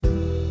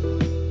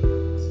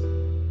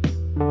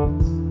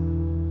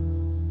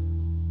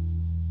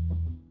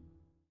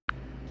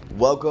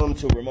Welcome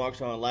to Remarks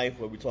on Life,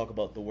 where we talk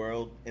about the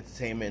world,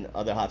 entertainment, and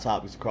other hot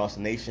topics across the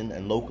nation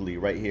and locally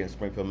right here in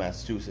Springfield,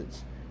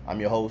 Massachusetts.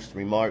 I'm your host,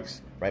 Remarks.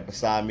 Right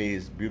beside me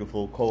is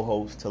beautiful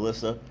co-host,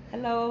 Talissa.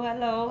 Hello,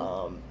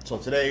 hello. So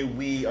today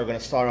we are going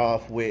to start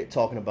off with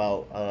talking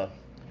about,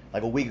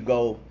 like a week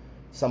ago,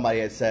 somebody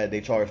had said they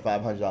charged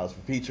 $500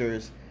 for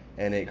features,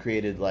 and it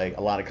created like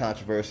a lot of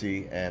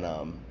controversy, and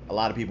a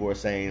lot of people were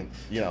saying,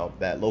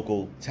 that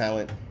local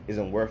talent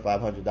isn't worth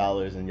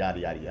 $500 and yada,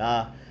 yada,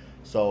 yada.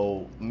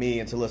 So me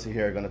and Talissa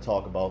here are going to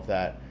talk about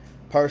that.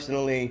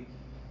 Personally,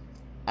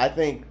 I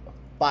think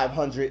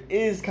 500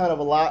 is kind of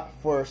a lot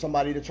for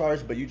somebody to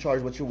charge, but you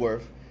charge what you're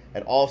worth.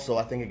 And also,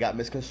 I think it got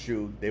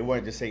misconstrued. They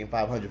weren't just saying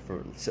 500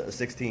 for a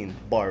 16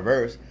 bar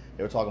verse.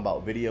 They were talking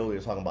about video. They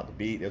were talking about the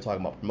beat. They were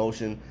talking about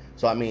promotion.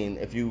 So I mean,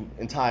 if you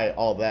tie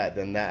all that,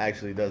 then that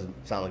actually does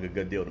sound like a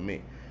good deal to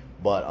me.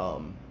 But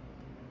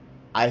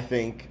I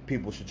think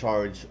people should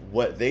charge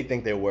what they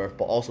think they're worth,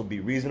 but also be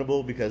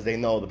reasonable, because they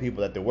know the people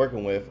that they're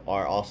working with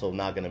are also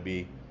not going to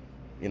be,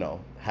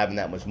 having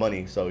that much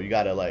money. So you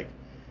got to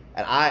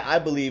and I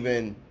believe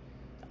in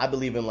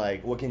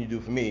like, what can you do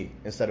for me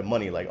instead of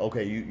money? Like,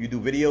 okay, you do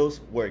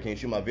videos, where can you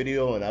shoot my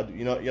video? And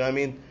you know what I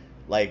mean?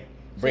 Like,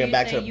 bring it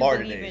back to the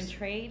barter days. You believe in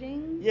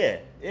trading?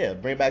 Yeah,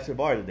 bring it back to the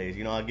barter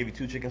days. I'll give you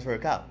 2 chickens for a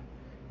cow.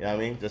 You know what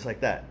I mean? Just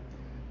like that.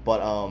 But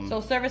so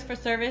service for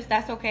service,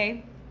 that's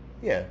okay.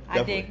 Yeah,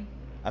 definitely. I dig.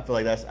 I feel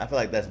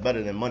like that's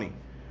better than money.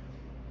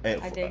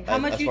 And I dig. How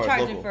much you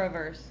charging for a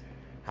verse?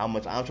 How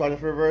much I'm charging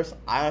for a verse?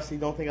 I honestly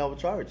don't think I would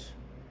charge.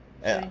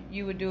 So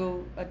you would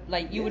do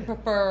you would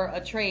prefer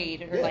a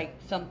trade or like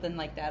something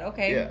like that.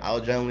 Okay. Yeah, I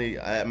would generally.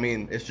 I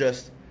mean, it's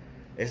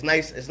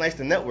nice. It's nice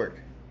to network,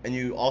 and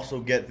you also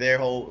get their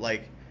whole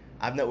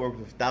I've networked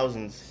with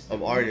thousands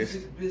of artists,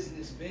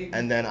 business, baby.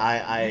 And then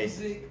I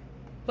Music,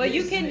 but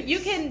business.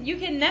 you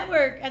can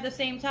network at the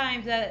same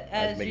time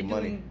as you're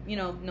money.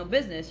 doing no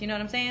business. You know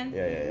what I'm saying?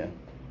 Yeah.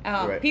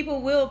 Right.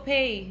 People will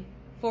pay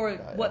for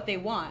what they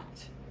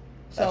want.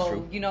 That's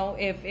So true.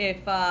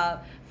 if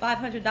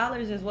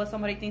 $500 is what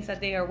somebody thinks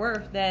that they are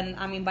worth, then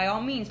I mean, by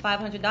all means,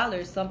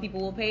 $500. Some people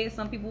will pay it,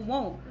 some people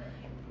won't.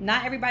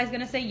 Not everybody's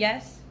gonna say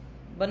yes,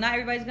 but not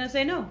everybody's gonna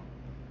say no.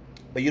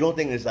 But you don't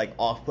think it's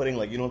off-putting?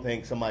 Like, you don't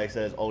think somebody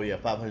says, "Oh yeah,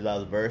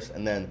 $500 verse,"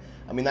 and then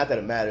I mean, not that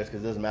it matters,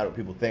 because it doesn't matter what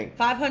people think.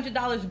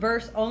 $500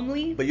 verse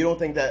only. But you don't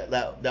think that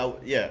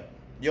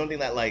you don't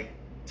think that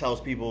tells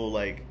people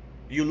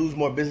you lose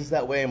more business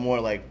that way, and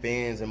more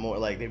fans, and more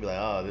they be like,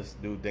 "Oh, this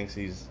dude thinks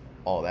he's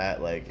all that,"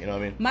 you know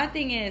what I mean? My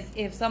thing is,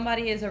 if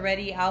somebody is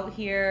already out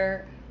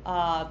here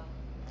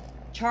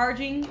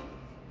charging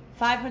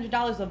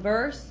 $500 a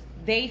verse,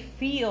 they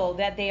feel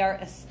that they are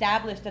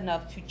established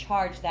enough to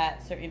charge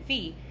that certain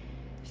fee.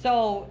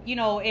 So,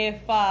 if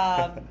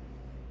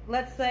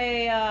let's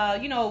say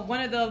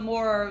one of the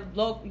more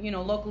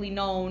locally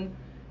known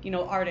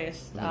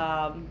artists,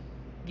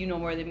 you know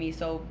more than me,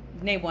 so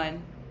name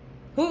one.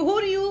 Who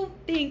do you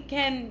think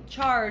can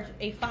charge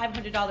a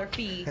 $500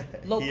 fee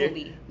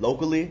locally? Here?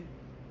 Locally?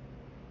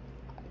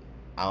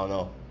 I don't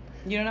know.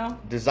 You don't know?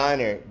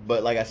 Designer,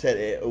 but like I said,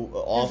 it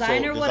also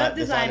Designer, what up,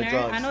 Designer?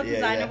 Drunks. I know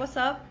Designer. What's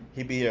up?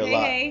 He be here a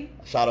lot. Hey.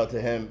 Shout out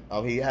to him.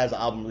 He has an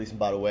album releasing,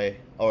 by the way,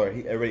 or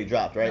he already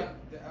dropped, right?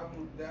 The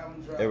album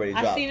dropped. It already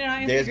dropped. I've seen it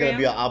on Instagram. There's gonna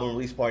be an album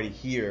release party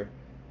here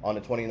on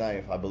the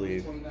 29th, I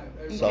believe.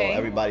 29th. So Okay.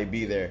 everybody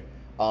be there.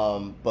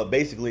 But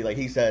basically, like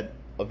he said,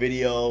 a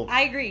video,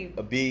 I agree.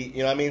 a beat.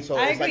 You know what I mean? So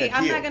I it's agree. like a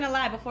I'm deal. not gonna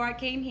lie. Before I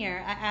came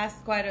here, I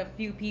asked quite a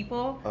few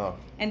people, Oh.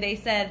 and they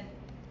said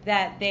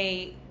that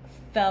they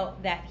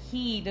felt that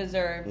he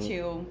deserved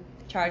to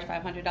charge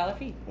 $500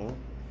 fee.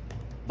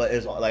 But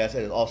it's like I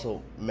said, it's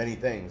also many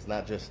things,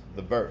 not just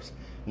the verse.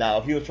 Now,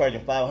 if he was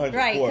charging $500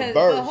 Right? for a But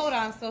verse, hold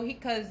on. So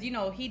because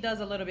he does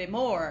a little bit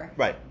more.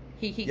 right?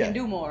 He Yeah. can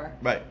do more.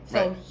 Right,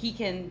 So right. he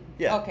can.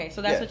 Yeah. Okay.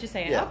 So that's Yeah. what you're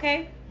saying. Yeah.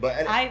 Okay.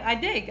 But I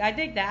dig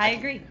that. I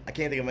agree. I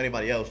can't think of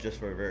anybody else just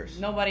for a verse.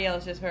 Nobody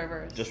else just for a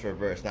verse. Just for a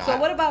verse. Now, So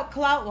what about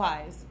clout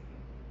wise?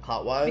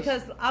 hot wise?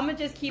 Because I'm gonna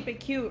just keep it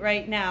cute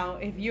right now.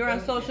 If you're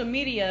on social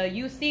media,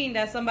 you seen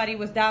that somebody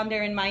was down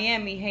there in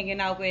Miami hanging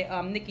out with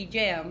Nicky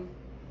Jam.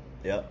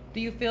 Yep. Do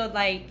you feel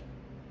like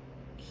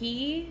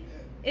he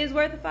is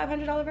worth a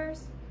 $500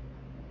 verse?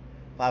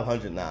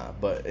 500 nah,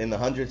 but in the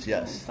hundreds,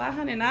 yes.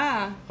 500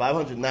 nah.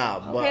 500 nah,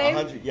 but Okay.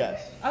 100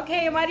 yes.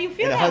 Okay, and why do you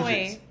feel In the that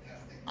hundreds. way?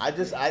 I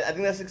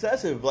think that's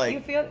excessive.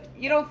 Like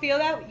You don't feel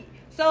that?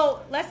 So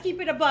let's keep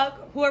it a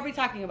buck. Who are we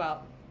talking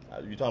about?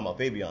 you're talking about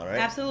Fabian, right?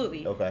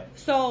 Absolutely. Okay.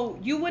 So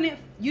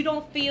you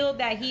don't feel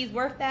that he's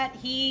worth that?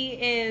 He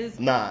is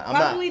Nah, I'm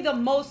probably the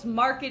most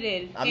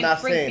marketed I'm in not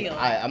Springfield.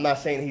 saying I'm not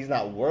saying he's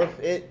not worth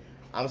it.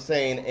 I'm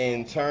saying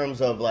in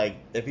terms of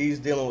if he's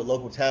dealing with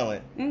local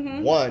talent,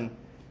 one,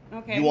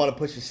 Okay. you want to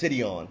push the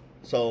city on.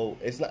 So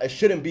it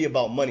shouldn't be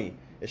about money.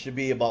 It should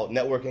be about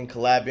networking,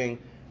 collabing,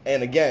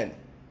 and again,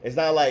 it's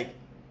not like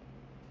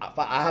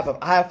I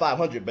have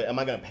 500, but am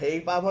I gonna pay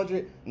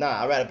 500?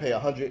 Nah, I'd rather pay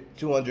 100,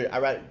 200.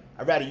 I'd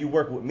I'd rather you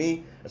work with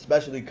me,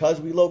 especially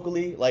because we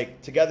locally,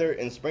 like, together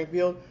in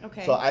Springfield.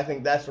 Okay. So I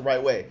think that's the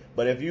right way.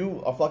 But if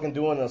you are fucking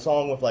doing a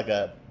song with, like,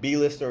 a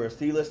B-lister or a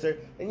C-lister,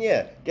 then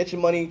yeah, get your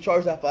money,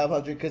 charge that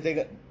 $500, because they're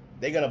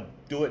going to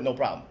do it no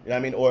problem. You know what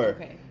I mean? Or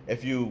Okay.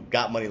 if you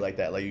got money like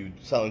that, like you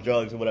selling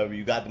drugs or whatever,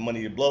 you got the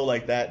money to blow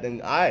like that,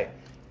 then all right.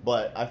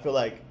 But I feel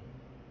like,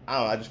 I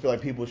don't know, I just feel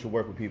like people should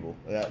work with people.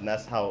 And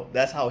that's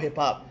how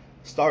hip-hop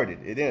started.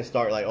 It didn't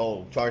start like,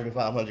 oh, charge me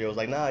 $500. It was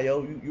like, nah,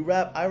 yo, you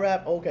rap, I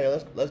rap. Okay,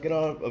 let's get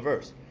on a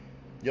verse.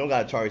 You don't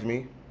gotta charge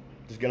me.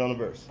 Just get on a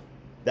verse.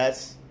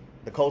 That's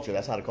the culture.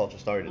 That's how the culture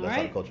started. That's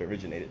how the culture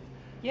originated.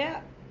 Yeah.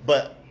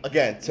 But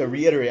again, to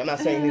reiterate, I'm not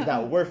saying he's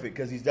not worth it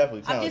because he's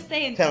definitely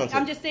talented.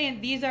 I'm just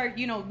saying these are,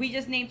 we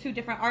just named two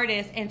different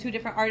artists and two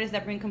different artists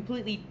that bring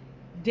completely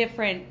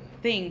different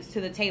things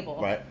to the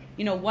table. Right.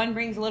 One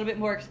brings a little bit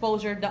more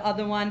exposure. The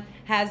other one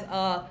has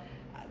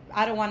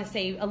I don't want to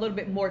say a little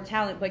bit more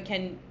talent, but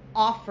can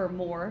offer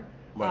more.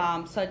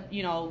 Right. So,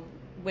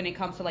 when it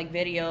comes to like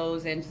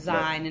videos and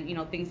design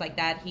and, things like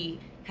that, he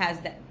has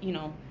that,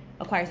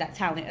 acquires that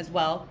talent as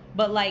well.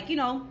 But like,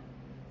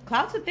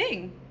 clout's a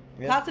thing.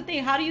 Yeah. Clout's a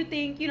thing. How do you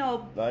think,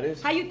 That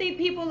is. how you think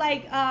people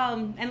like,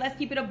 and let's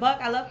keep it a buck.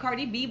 I love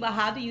Cardi B, but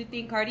how do you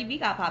think Cardi B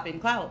got popping?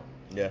 Clout.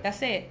 Yeah.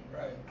 That's it.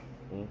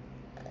 Right.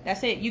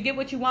 That's it. You get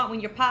what you want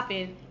when you're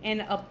popping,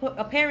 and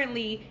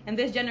apparently in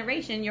this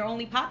generation, you're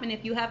only popping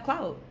if you have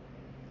clout.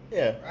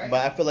 Yeah, Right.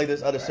 but I feel like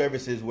there's other Right.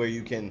 services where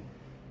you can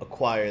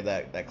acquire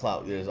that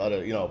clout. There's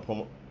other,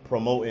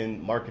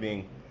 promoting,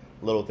 marketing,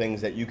 little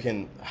things that you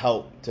can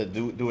help to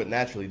do it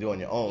naturally, do on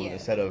your own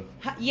instead of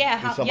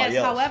somebody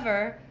else.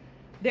 However,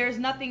 there's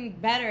nothing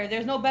better.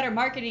 There's no better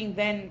marketing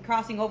than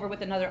crossing over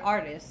with another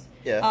artist.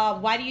 Yeah.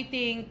 Why do you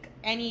think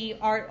any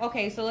art?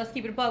 Okay, so let's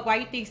keep it a buck. Why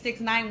do you think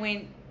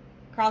 6ix9ine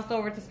crossed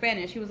over to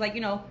Spanish? He was like,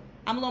 I'm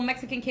a little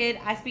Mexican kid.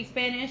 I speak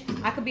Spanish.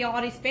 I could be on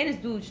all these Spanish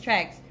dudes'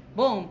 tracks.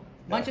 Boom.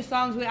 Bunch of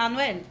songs with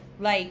Anuel.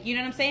 Like, you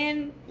know what I'm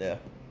saying? Yeah.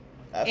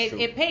 That's true.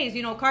 It pays.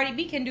 Cardi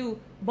B can do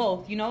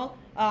both,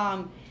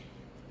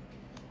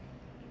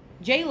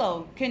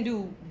 J-Lo can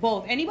do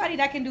both. Anybody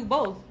that can do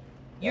both.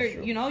 That's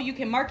true. You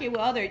can market with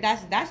other.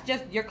 That's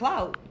just your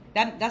clout.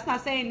 That's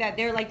not saying that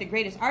they're like the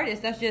greatest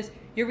artist. That's just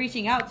you're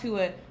reaching out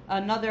to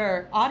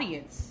another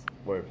audience.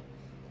 Word.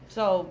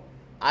 So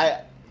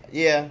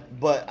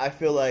but I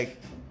feel like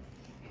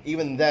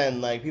even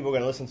then, like, people are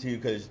gonna listen to you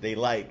because they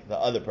like the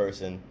other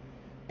person,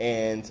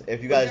 and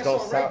if you guys That's don't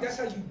all right. sound, That's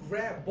how you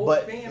grab both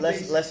but fan let's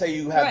bases. say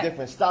you have Correct.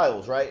 different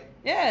styles, right?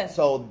 yeah.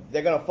 So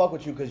they're gonna fuck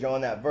with you because you're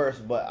on that verse,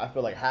 but I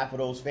feel like half of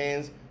those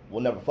fans will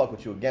never fuck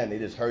with you again. They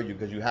just heard you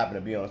because you happen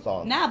to be on a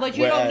song. Nah, but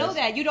you don't Whereas- know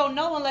that. You don't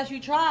know unless you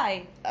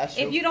try. That's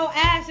true. If you don't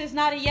ask, it's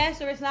not a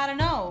yes or it's not a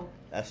no.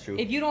 That's true.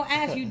 If you don't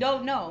ask, you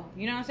don't know.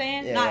 You know what I'm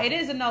saying? Yeah. Nah, it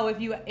is a no if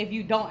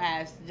you don't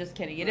ask. Just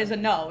kidding. It is a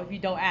no if you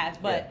don't ask.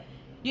 But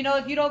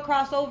if you don't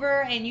cross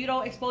over and you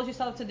don't expose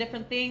yourself to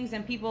different things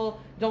and people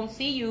don't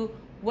see you,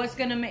 what's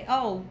gonna make?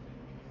 Oh,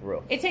 For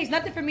real. it takes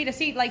nothing for me to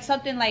see like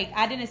something like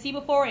I didn't see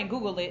before and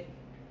Google it.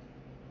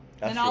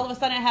 That's And all true. of a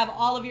sudden I have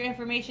all of your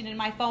information in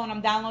my phone. I'm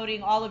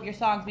downloading all of your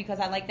songs because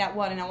I like that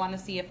one and I want to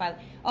see if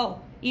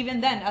even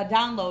then a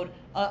download,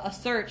 a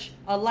search,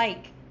 a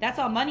like. That's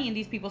all money in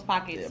these people's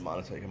pockets. Yeah,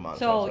 monetize.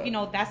 So,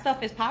 that. that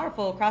stuff is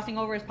powerful. Crossing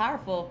over is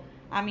powerful.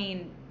 I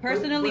mean,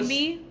 personally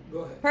Go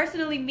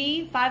ahead.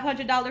 me,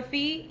 $500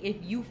 fee, if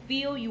you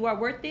feel you are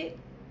worth it,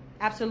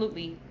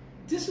 absolutely.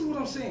 This is what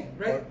I'm saying,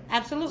 right?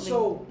 Absolutely.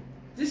 So,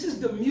 this is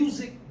the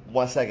music.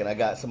 1 second, I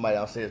got somebody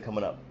downstairs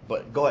coming up,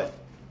 but go ahead.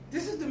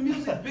 This is the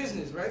music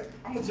business, right?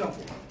 I'm gonna jump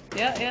in.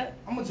 yeah.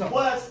 I'm gonna jump in.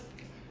 What?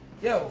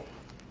 Yo,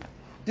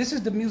 this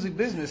is the music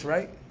business,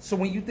 right? So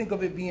when you think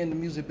of it being the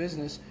music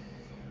business,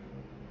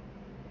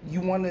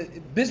 you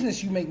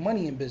make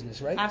money in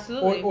business, right?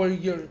 Absolutely. Or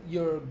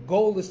your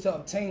goal is to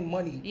obtain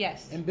money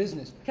Yes. in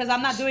business. Because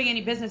I'm not doing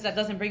any business that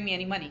doesn't bring me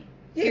any money.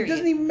 Yeah, Period. it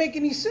doesn't even make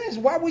any sense.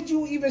 Why would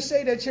you even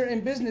say that you're in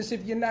business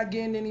if you're not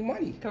getting any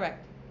money? Correct.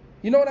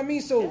 You know what I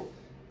mean? So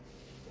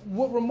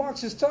what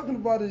Remarks is talking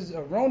about is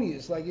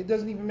erroneous. Like, it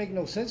doesn't even make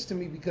no sense to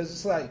me because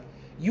it's like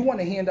you want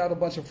to hand out a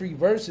bunch of free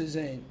verses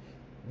and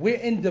we're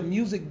in the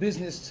music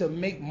business to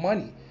make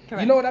money.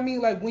 Correct. You know what I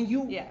mean? Like when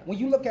you Yeah.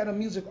 look at a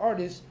music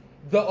artist,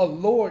 the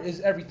allure is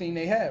everything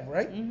they have,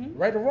 right? Mm-hmm.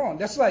 Right or wrong.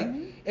 That's like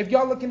if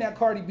y'all looking at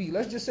Cardi B,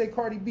 let's just say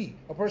Cardi B,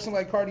 a person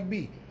like Cardi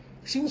B.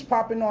 She was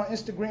popping on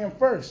Instagram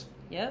first,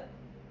 Yep.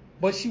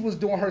 but she was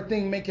doing her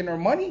thing making her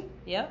money.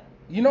 Yep.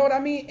 You know what I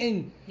mean?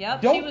 And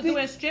Yep. don't She was think-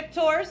 doing strip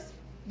tours.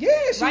 Yeah,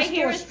 she Right was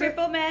here doing is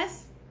Triple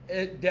Mass.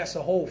 That's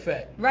a whole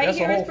fact. Right That's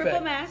here a is whole Triple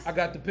fact. Mass. I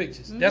got the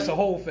pictures. That's a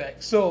whole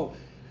fact. So,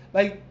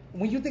 like,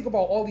 when you think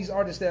about all these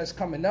artists that's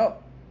coming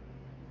up,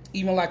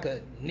 even like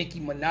a Nicki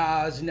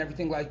Minaj and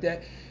everything like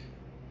that,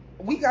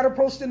 we got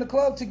approached in the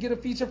club to get a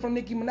feature from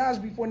Nicki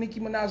Minaj before Nicki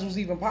Minaj was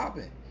even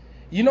popping.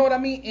 You know what I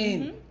mean?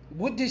 And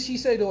what did she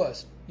say to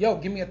us? Yo,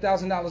 give me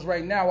 $1,000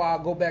 right now. I'll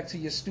go back to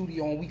your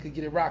studio and we could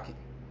get it rocking.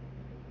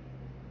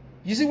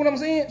 You see what I'm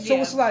saying? So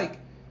Yeah. it's like,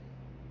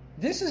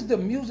 this is the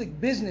music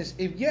business.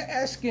 If you're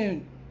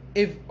asking,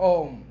 if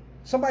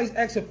somebody's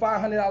asking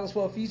 $500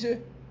 for a feature,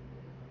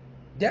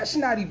 That's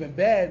not even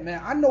bad,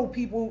 man. I know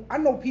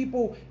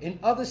people in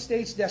other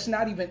states that's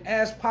not even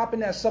as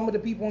popping as some of the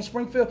people in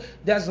Springfield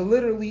that's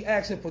literally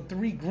asking for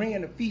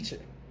 $3,000 a feature.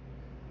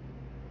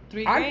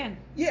 $3,000.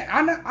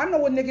 I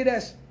know a nigga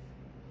that's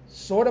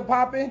sort of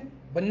popping,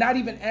 but not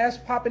even as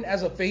popping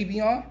as a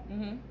Fabian,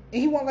 and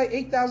he want like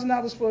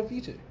 $8,000 for a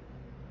feature.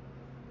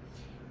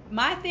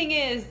 My thing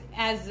is,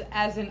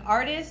 as an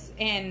artist,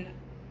 and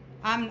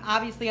I'm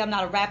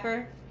not a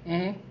rapper,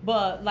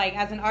 but like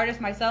as an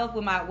artist myself,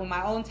 with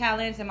my own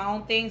talents and my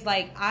own things,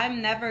 like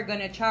I'm never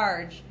gonna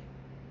charge,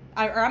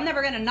 or I'm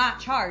never gonna not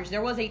charge.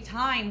 There was a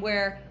time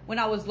where when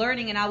I was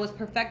learning and I was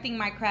perfecting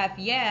my craft,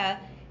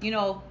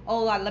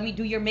 let me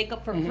do your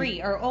makeup for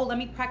free, or let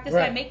me practice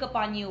my makeup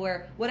on you,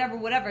 or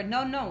whatever.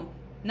 No,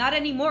 not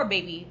anymore,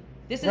 baby.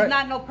 This is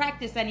not no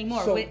practice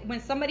anymore. So,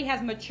 when somebody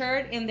has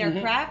matured in their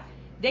craft,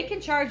 they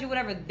can charge you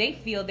whatever they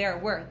feel they're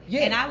worth.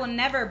 Yeah. And I will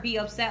never be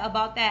upset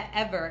about that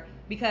ever,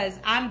 because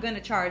I'm going to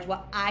charge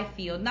what I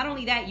feel. Not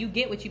only that, you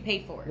get what you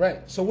pay for. Right.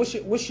 So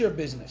what's your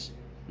business?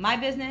 My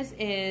business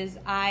is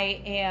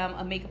I am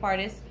a makeup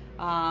artist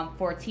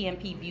for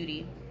TMP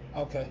Beauty.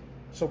 Okay.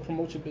 So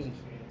promote your business.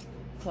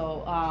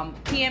 So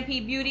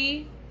TMP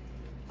Beauty.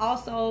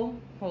 Also,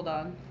 hold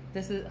on.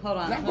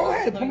 Now go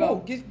ahead,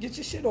 promote. Get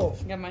your shit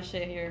off. Got my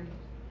shit here.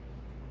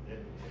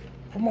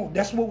 Promote.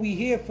 That's what we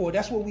here for.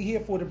 That's what we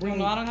here for, to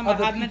bring I don't have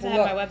other I meant to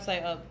people have up. my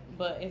website up,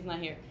 but it's not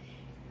here.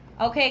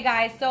 Okay,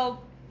 guys. So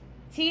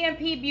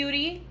TMP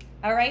Beauty.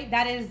 All right,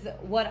 that is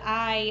what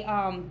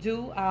I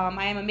do.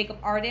 I am a makeup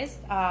artist,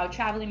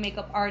 traveling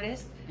makeup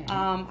artist.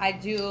 I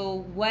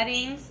do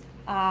weddings,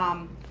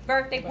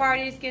 birthday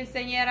parties,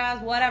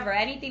 quinceañeras, whatever.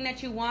 Anything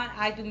that you want,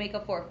 I do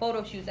makeup for.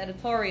 Photo shoots,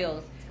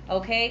 editorials.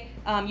 Okay,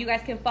 you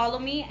guys can follow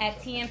me at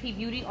TMP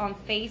Beauty on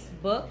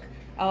Facebook.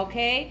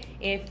 Okay,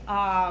 if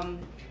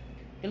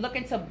you're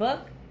looking to book,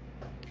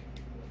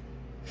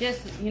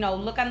 just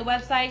look on the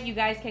website. You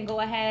guys can go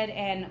ahead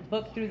and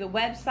book through the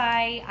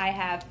website. I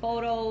have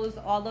photos,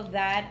 all of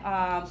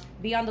that.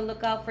 Be on the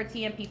lookout for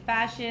TMP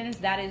Fashions.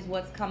 That is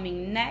what's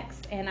coming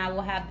next, and I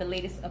will have the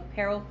latest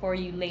apparel for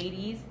you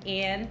ladies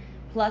and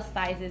plus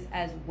sizes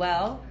as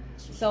well.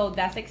 So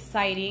that's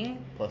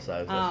exciting. Plus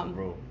size, that's a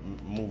real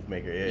move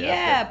maker.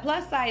 Yeah,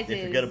 plus sizes.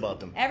 You forget about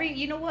them.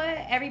 You know what?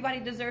 Everybody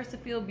deserves to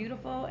feel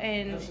beautiful,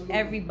 and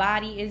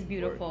everybody is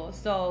beautiful. Word.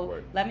 So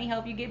Word. let me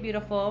help you get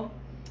beautiful.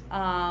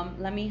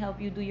 Let me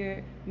help you do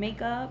your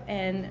makeup,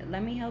 and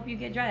let me help you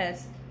get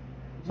dressed.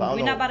 So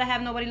We're not about to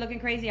have nobody looking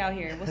crazy out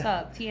here. What's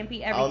up? TMP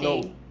everything. I don't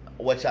know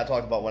what y'all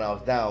talked about when I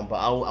was down, but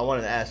I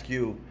wanted to ask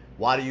you,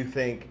 why do you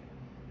think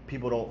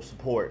people don't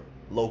support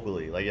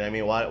locally? Like, you know what I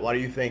mean? Why do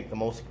you think the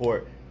most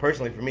support,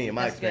 personally for me, in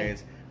my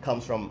experience,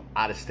 comes from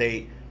out of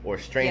state or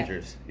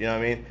strangers? You know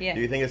what I mean? Yeah.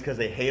 Do you think it's because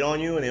they hate on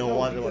you and they don't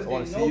want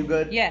to see you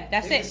good? Yeah,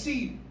 that's They it. can see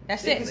you.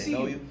 That's They it. can see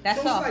know you. you.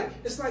 That's so all.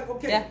 It's like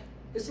okay. Yeah.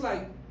 It's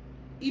like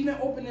even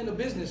opening a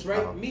business,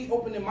 right? Me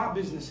opening my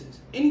businesses.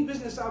 Any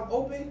business I've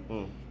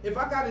opened, if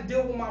I got to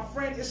deal with my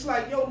friend, it's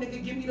like, yo,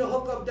 nigga, give me the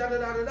hookup, da da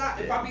da da da.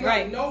 If I be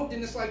like, no,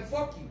 then it's like,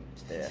 fuck you.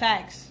 Yeah.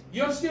 Facts.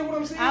 You understand what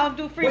I'm saying? I don't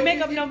do free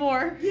makeup no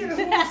more. Yeah, that's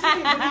what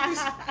I'm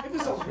saying. But if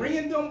it's a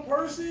random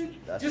person,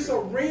 That's a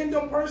real.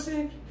 random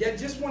person that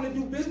just want to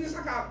do business,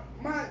 I got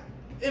my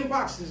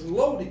inbox is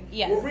loaded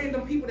with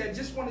random people that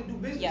just want to do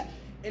business. Yeah.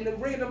 And the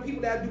random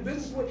people that I do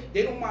business with,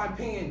 they don't mind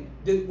paying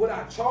what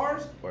I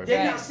charge. Word. They're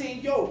Right. not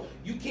saying, yo,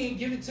 you can't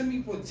give it to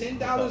me for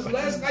 $10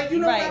 less. Like, you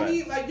know what I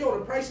mean? Like, yo,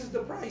 the price is the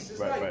price. It's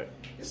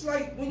it's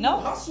like when you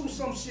hustle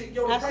some shit,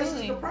 yo, the price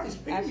is the price.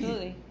 Period.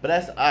 Absolutely. But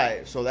that's all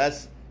right. So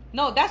that's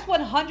No, that's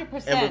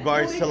 100%. in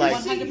regards to like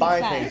 100%.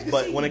 buying things.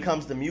 But when it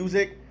comes to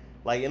music,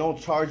 like, it don't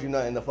charge you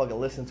nothing to fucking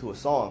listen to a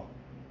song.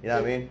 You know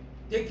what I mean?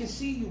 They can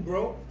see you,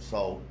 bro.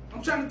 So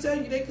I'm trying to tell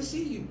you, they can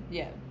see you.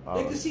 Yeah.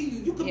 They can see you.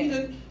 You could be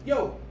the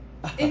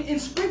in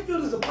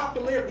Springfield is a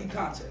popularity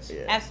contest.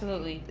 yeah.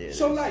 Absolutely. It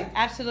So is. like,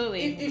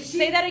 Absolutely. If she-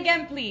 Say that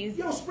again, please.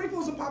 yo,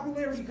 Springfield's a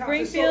popularity contest.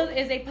 Springfield so,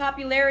 is a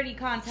popularity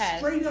contest.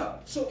 straight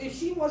up. So if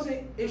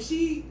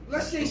she,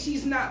 let's say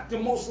she's not the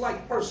most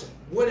liked person,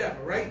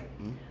 whatever, right?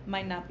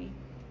 Might not be.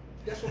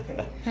 That's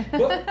okay.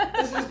 But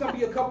there's gonna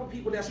be a couple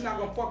people that's not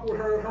gonna fuck with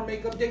her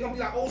makeup. They're gonna be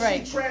like, oh,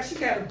 Right. she trash. She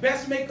got the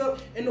best makeup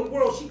in the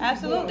world. She can be going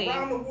Absolutely.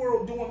 around the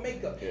world doing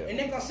makeup. Yeah. And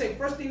they're gonna say,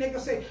 first thing they're gonna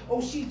say,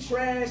 oh, she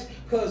trash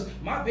because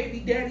my baby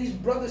daddy's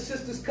brother,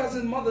 sisters,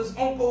 cousin, mother's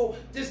uncle,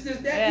 this,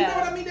 that. Yeah. You know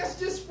what I mean? That's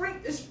just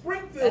it's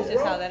Springfield, That's just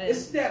bro. how that is.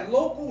 It's that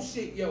local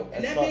shit, yo.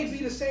 And That that may sucks.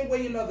 be the same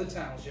way in other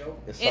towns, yo.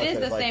 It sucks is that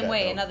the it's like same that,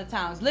 way though. in other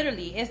towns.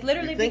 Literally. It's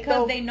literally You think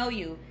because so? they know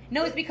you.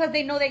 No, it's because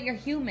they know that you're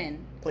human.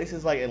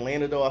 Places like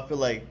Atlanta, though, I feel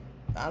like,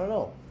 I don't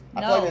know.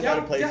 I No. feel like there's Down-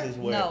 other places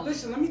down- where No.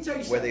 Listen, let me tell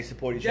you something. where they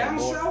support each other Down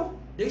more. south,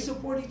 they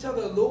support each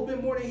other a little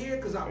bit more than here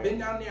because I've been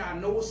down there. I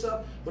know what's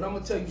up, but I'm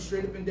gonna tell you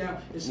straight up and down.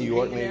 There's some New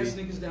York, hating ass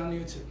maybe? niggas down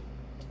there too.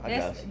 I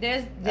guess.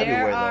 There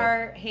Everywhere, though.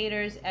 are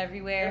haters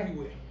everywhere.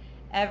 Everywhere.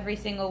 Every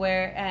single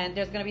where, and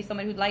there's gonna be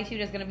somebody who likes you.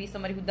 There's gonna be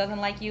somebody who doesn't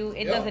like you.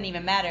 It Yep. doesn't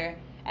even matter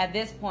at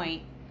this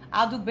point.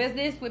 I'll do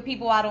business with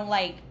people I don't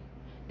like.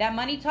 That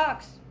money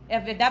talks.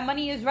 If that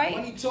money is right,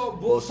 Money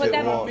talk, bullshit. put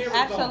that won't.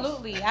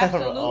 absolutely,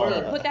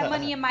 Word. put that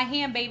money in my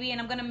hand, baby,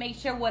 and I'm gonna make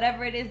sure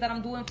whatever it is that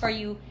I'm doing for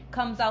you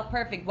comes out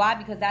perfect. Why?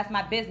 Because that's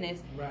my business.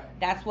 Right.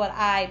 That's what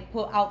I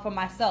put out for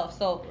myself.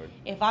 So Word.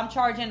 if I'm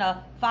charging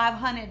a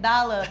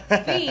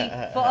 $500 fee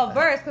for a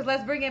verse, because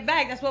let's bring it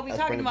back. That's what we're Let's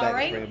talking bring it about, back,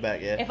 right? let's bring it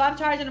back, yeah. If I'm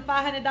charging a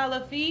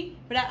 $500 fee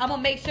for that, I'm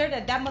gonna make sure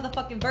that that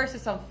motherfucking verse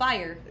is on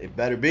fire. It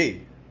better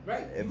be.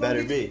 Right. It You better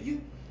gonna be. get-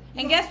 you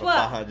And guess For what?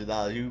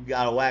 $500, you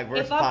got a whack verse.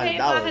 If I'm paying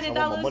 $500,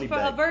 I want my $500 money for a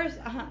back. verse,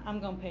 I'm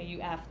gonna pay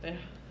you after.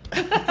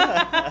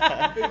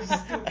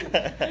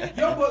 stupid.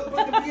 Yo,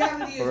 but the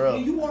reality is, For real.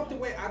 when you walked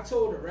away, I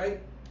told her, right?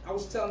 I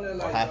was telling her,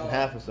 like, Or half and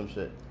half or some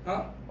shit.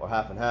 Huh? Or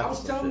half and half. I or was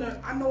some telling shit.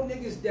 her, I know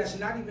niggas that's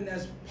not even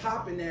as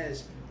popping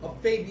as a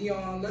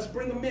Fabian. Let's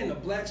bring them in, a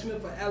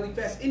Blacksmith or Ali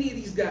Fast, any of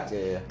these guys.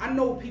 Yeah. I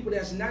know people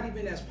that's not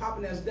even as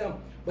popping as them,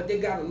 but they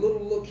got a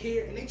little look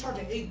here, and they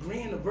charging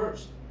 $8,000 a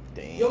verse.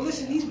 Damn. Yo,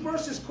 listen, these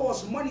verses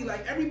cost money.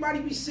 Like, everybody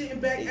be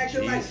sitting back Hey,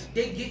 acting like jeez.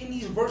 they getting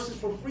these verses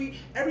for free.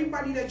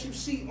 Everybody that you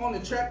see on the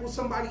track with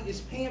somebody is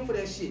paying for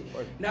that shit.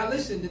 Right. Now,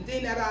 listen, the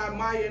thing that I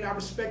admire and I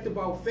respect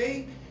about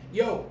Fabe,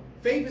 yo,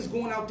 Fabe is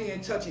going out there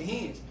and touching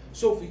hands.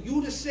 So for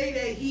you to say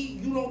that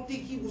you don't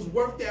think he was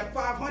worth that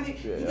 500,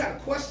 Yeah. you gotta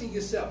question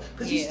yourself,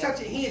 because he's Yeah.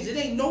 touching hands. It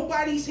ain't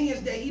nobody's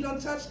hands that he done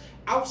touched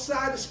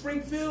outside of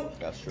Springfield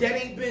That's true.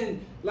 that ain't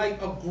been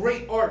like a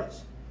great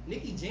artist.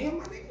 Nicky Jam,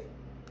 my nigga.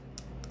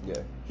 Yeah.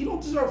 He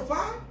don't deserve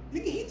 5.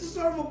 Nigga, he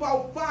deserve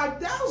about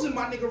 5,000,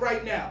 my nigga,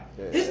 right now.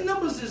 Yeah. His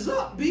numbers is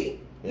up, B.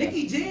 Yeah.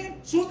 Nicky Jam,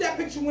 soon as that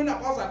picture went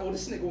up, I was like, oh,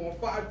 this nigga on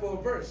 5 for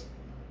a verse.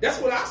 That's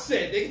what I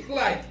said, nigga.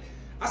 Like,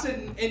 I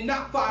said, and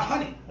not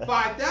 500.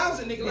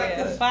 5,000, nigga. Like,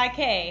 Yeah,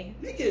 5K.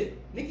 nigga,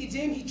 Nicky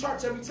Jam, he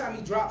charts every time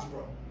he drops,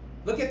 bro.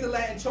 Look at the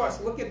Latin charts.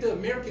 Look at the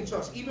American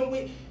charts. Even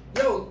when,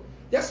 yo,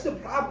 that's the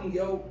problem,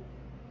 yo.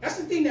 That's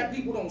the thing that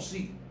people don't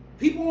see.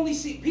 People in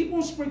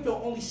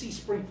Springfield only see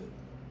Springfield.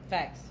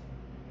 Facts.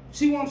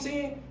 See what I'm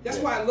saying? That's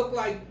Yeah. why it look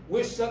like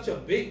we're such a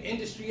big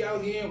industry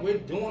out here and we're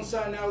doing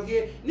something out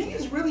here.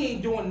 Niggas really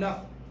ain't doing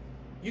nothing.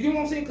 You get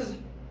what I'm saying? Because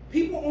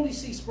people only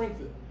see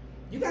Springfield.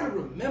 You got to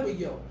remember,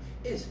 yo,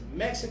 it's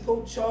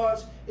Mexico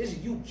charts, it's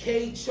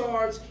UK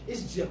charts,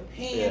 it's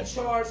Japan Yeah.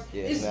 charts,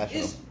 Yeah, it's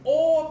international.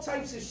 all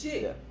types of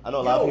shit. Yeah. I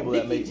know a lot of people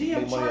that Nicky make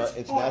Jam money charts on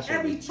internationally.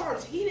 every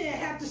charts. He didn't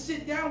have to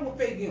sit down with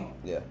Fabian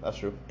Yeah, that's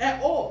true.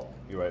 at all.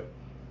 You're right.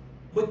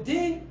 But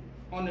then,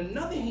 on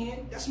another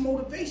hand, that's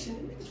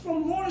motivation. Niggas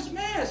from Lawrence,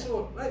 Mass,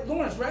 or like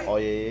Lawrence, right? Oh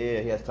yeah.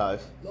 He has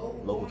ties.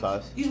 Local Lawrence.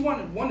 ties. He's one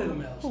of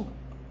them else. Who?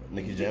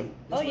 Nicky Jam.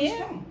 That's Oh, where he's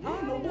yeah? from. Oh, I Yeah,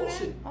 no didn't know that.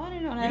 bullshit. Oh, I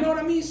didn't know that. You know what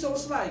I mean? So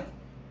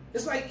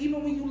it's like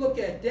even when you look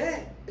at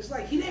that, it's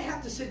like he didn't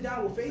have to sit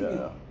down with Fabian.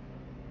 Yeah.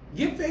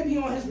 Give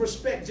Fabian his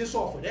respect just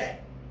off of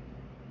that.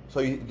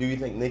 So do you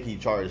think Nicky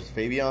charged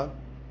Fabian?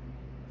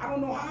 I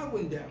don't know how it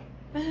went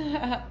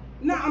down.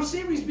 Nah, I'm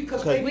serious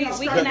because Cause- Fabian we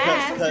started can making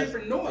ask. some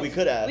different noise. We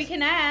could ask. We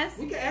can ask.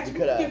 We can ask. We We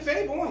could can get ask.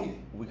 Fabe on here.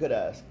 We could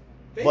ask.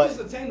 Fabian's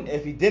But attainable.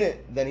 if he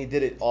didn't, then he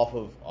did it off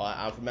of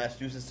I'm from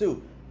Massachusetts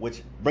too,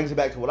 which brings it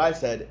back to what I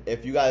said.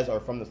 If you guys are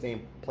from the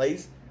same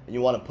place and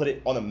you want to put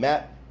it on the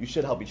map, you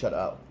should help each other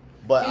out.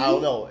 But I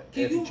don't know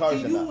if he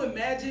charged Can or you not.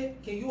 imagine?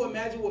 Can you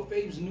imagine what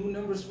Fabe's new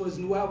numbers for his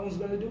new album is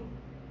gonna do?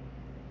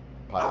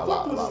 I Probably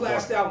fucked with his more.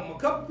 last album. A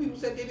couple people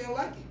said they didn't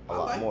like it. A I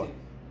lot liked more. it.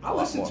 I A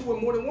lot listened more. to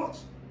it more than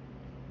once,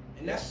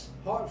 and that's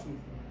hard for me.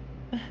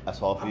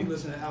 That's all for I'm you.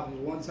 listening to albums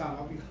one time.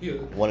 I'll be here.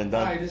 One and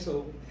done. All right, it's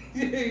over.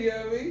 You know what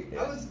I mean?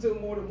 Yeah. I listened to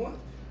it more than once.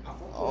 I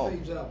fucked Oh. with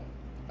Fabe's album.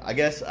 I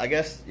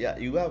guess, yeah,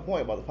 you have a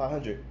point about the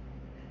 500. You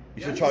Y'all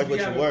should just charge be what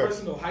you having worth.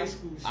 Personal high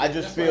school shit. I just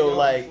That's why feel y'all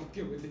like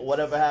fucking with it.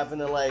 whatever happened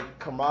to like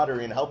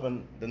camaraderie and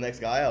helping the next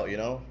guy out, you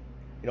know?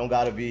 You don't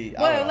gotta be.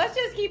 I Well, don't know. let's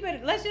just keep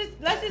it. Let's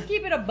just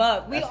keep it a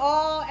buck. We That's-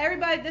 all,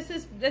 everybody. This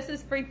is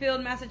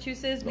Springfield,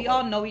 Massachusetts. We Okay.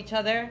 all know each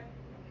other.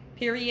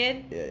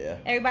 Period. Yeah.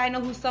 Everybody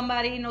know who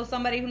somebody knows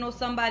somebody who knows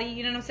somebody.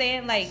 You know what I'm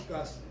saying? Like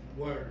Disgusting.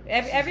 Word.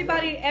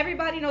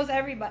 everybody knows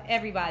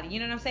everybody. You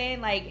know what I'm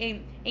saying? Like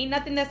ain't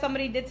nothing that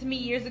somebody did to me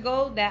years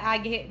ago that I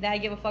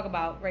give a fuck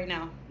about right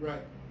now.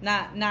 Right.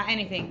 Not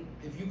anything.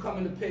 If you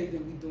coming to pay,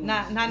 then we doing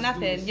Not this. Let's do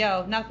nothing, this.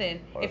 yo, nothing.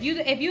 Alright.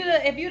 If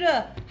you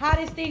the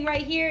hottest thing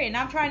right here, and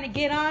I'm trying to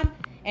get on,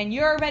 and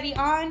you're already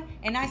on,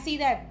 and I see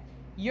that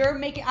you're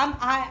making,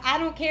 I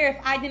don't care if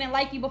I didn't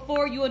like you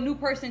before, you a new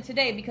person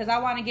today because I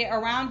want to get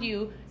around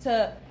you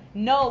to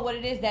know what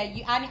it is that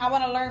I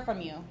want to learn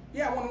from you.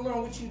 Yeah, I want to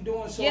learn what you're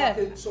doing so Yeah. I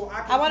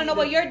can I wanna know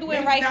what either- you're doing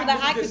maybe right not so that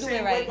move I the can do same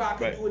it way, right. But I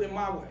can Right. do it in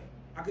my way.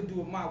 I can do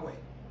it my way.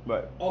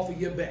 Right. Off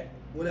of your back,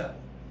 whatever.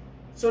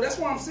 So that's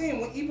why I'm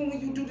saying, even when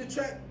you do the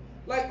track,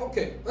 like,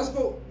 okay, let's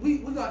go. We're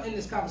gonna end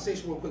this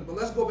conversation real quick, but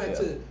let's go back Yeah.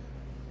 to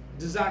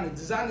Designer.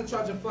 Designer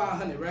charging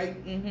 500,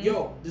 right? Mhm.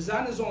 Yo,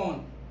 Designer's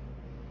on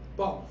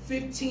about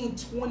 15,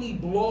 20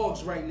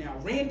 blogs right now,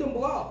 random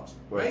blogs,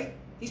 right? Right.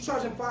 He's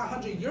charging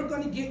 500. You're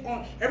gonna get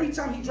on every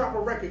time he drop a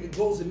record, it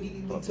goes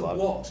immediately That's to a lot.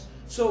 blogs.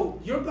 So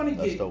you're gonna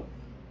That's get dope.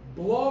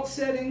 blog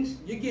settings,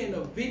 you're getting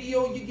a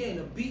video, you're getting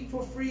a beat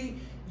for free,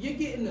 you're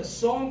getting a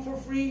song for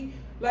free.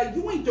 Like,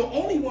 you ain't the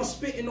only one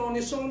spitting on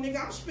this song,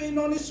 nigga. I'm spitting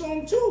on this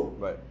song too.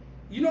 Right.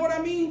 You know what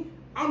I mean?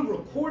 I'm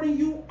recording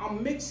you,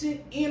 I'm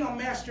mixing, and I'm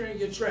mastering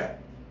your track.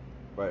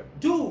 Right.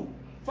 Dude,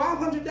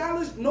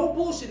 $500, no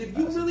bullshit. If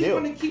you That's a really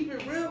deal. want to keep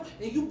it real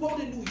and you go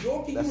to New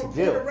York and That's you a record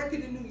deal. a record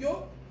in New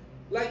York,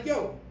 like,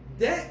 yo,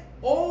 that,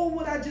 all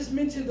what I just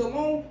mentioned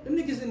alone, them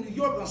niggas in New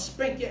York gonna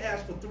spank your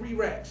ass for 3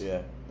 racks.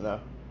 Yeah. No.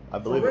 I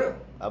believe real. it.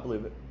 I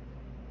believe it.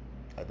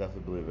 I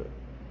definitely believe it.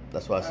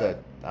 That's what I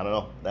said. I don't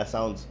know. That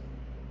sounds.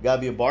 You gotta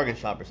be a bargain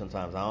shopper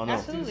sometimes. I don't know.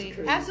 Absolutely,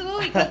 crazy.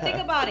 absolutely. Because think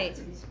about it,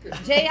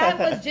 J.I.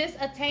 was just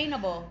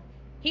attainable.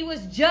 He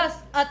was just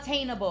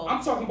attainable.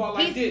 I'm talking about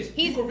like this.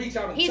 You can reach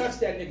out and touch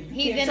that nigga. You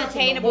He's can't touch him no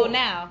unattainable more.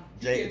 now.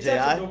 You can't touch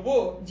J.I.? him no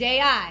more.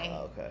 J.I.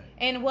 Oh, okay.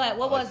 And what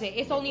was it?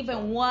 It's yeah, only what's been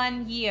up?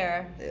 1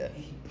 year. Yeah.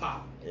 He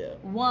pop. Yeah.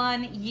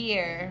 1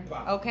 year.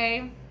 Wow.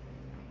 Okay.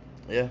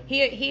 Yeah.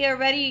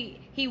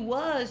 He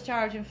was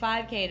charging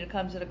 $5K to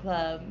come to the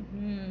club.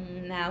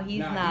 Now he's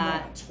Nah,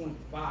 not. He want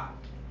like 25.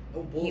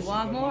 No bullshit.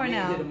 want yo. more My man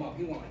now. Hit him up.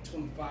 He want like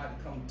 25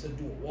 to come to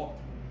do a walk.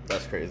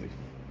 That's crazy.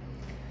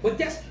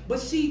 But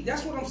see,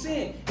 that's what I'm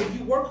saying. If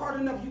you work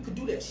hard enough, you could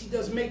do that. She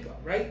does makeup,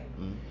 right?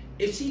 Mm-hmm.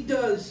 If she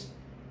does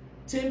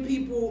 10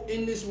 people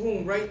in this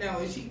room right now,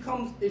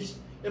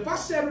 if I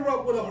set her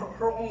up with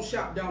her own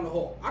shop down the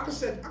hall, I could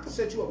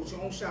set you up with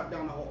your own shop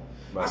down the hall.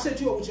 Right. I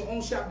set you up with your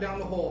own shop down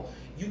the hall.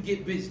 You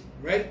get busy,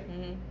 right?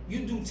 Mm-hmm.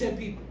 You do 10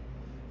 people.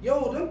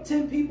 Yo, them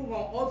 10 people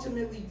gonna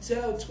ultimately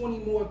tell 20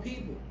 more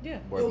people. Yeah.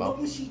 Word Yo, mouth. look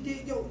what she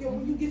did. Yo,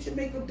 when you get your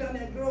makeup done,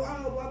 that girl,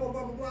 blah, blah, blah,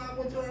 blah, blah, I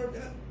went to her.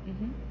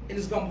 Mm-hmm. And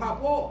it's gonna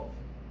pop off.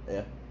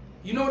 Yeah.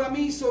 You know what I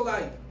mean? So,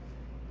 like,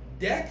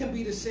 that can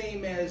be the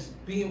same as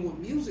being with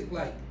music.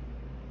 Like,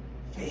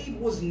 Fabe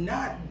was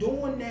not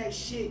doing that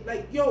shit.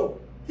 Like, yo,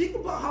 think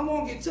about how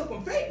long it took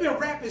him. Fabe been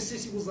rapping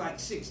since he was like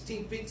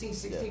 16, 15,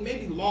 16, Yeah.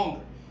 maybe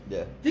longer.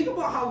 Yeah. Think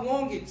about how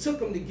long it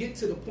took him to get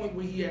to the point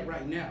where he at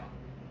right now.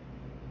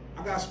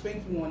 I gotta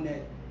spank you on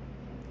that.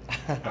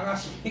 I gotta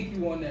spank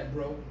you on that,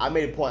 bro. I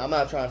made a point. I'm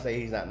not trying to say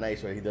he's not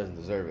nice or he doesn't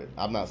deserve it.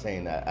 I'm not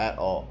saying that at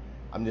all.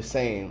 I'm just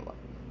saying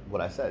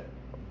what I said.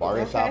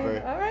 Bargain Okay.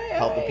 shopper, All right,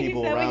 help the he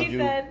people said what around he you,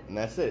 said. and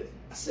that's it.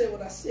 I said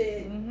what I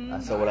said. Mm-hmm. I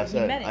said what I He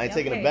said. meant it. I ain't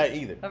taking a Okay. bet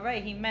either. All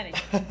right, he meant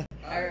it.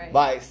 All right.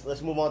 But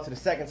let's move on to the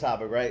second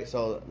topic, right?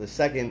 So the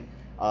second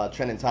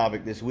trending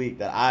topic this week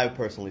that I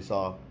personally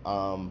saw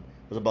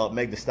was about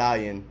Meg Thee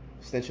Stallion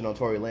snitching on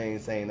Tory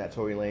Lanez, saying that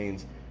Tory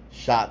Lanez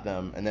shot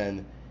them, and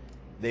then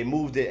they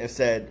moved it and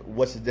said,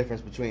 "What's the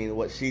difference between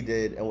what she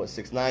did and what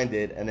 6ix9ine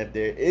did? And if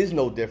there is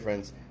no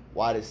difference,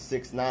 why does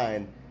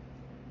 6ix9ine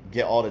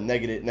get all the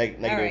negative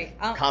All right.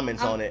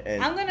 comments on it,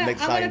 and I'm Meg Thee gonna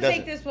Stallion doesn't?"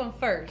 take this one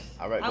first.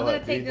 All right, I'm go gonna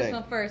ahead. Do take your this thing.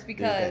 one first Do your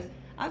because thing.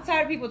 I'm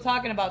tired of people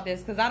talking about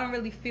this because I don't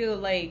really feel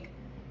like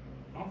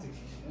I don't think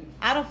she's snitching.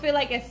 I don't feel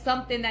like it's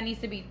something that needs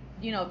to be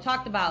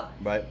talked about.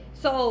 Right.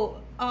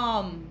 So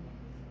I'm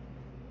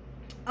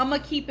gonna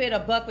keep it a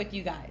buck with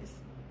you guys.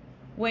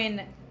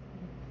 When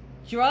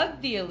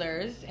drug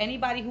dealers,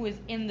 anybody who is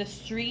in the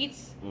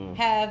streets,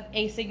 have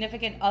a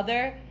significant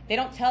other, they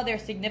don't tell their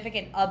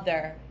significant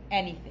other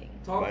anything.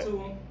 Talk Right. to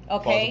him.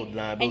 Okay?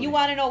 Plausible deniability. And you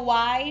want to know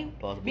why?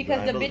 Plausible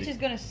Because the deniability. bitch is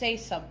going to say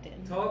something.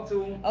 Talk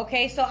to him.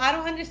 Okay? So I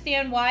don't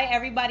understand why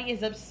everybody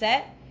is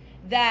upset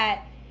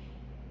that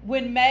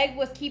when Meg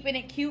was keeping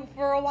it cute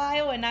for a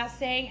while and not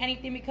saying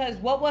anything, because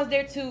what was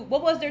there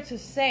to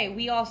say?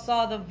 We all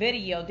saw the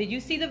video. Did you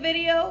see the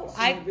video?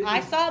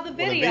 I saw the Well, the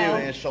video. video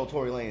didn't show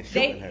Tory Lanez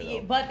shooting her,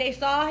 though. But they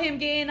saw him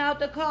getting out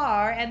the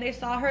car and they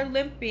saw her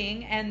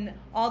limping and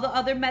all the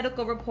other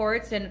medical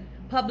reports and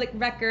public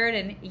record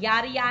and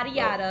yada yada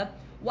yada.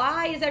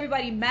 Why is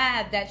everybody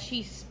mad that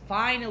she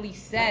finally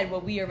said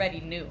what we already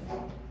knew?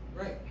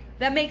 Right.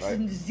 That makes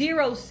Right.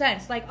 zero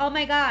sense. Like, oh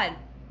my God,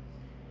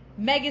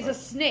 Meg is a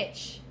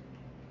snitch.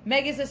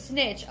 Meg is a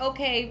snitch.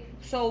 Okay,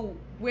 so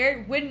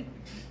when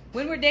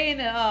were they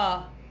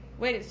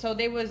in so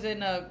they was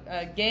in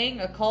a gang,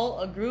 a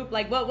cult, a group?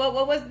 Like what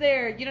was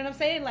there? You know what I'm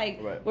saying? Like,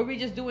 Right. were we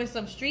just doing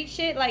some street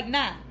shit? Like,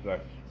 nah.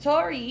 Right.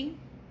 Tory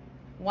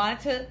wanted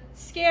to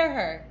scare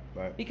her.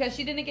 Right. Because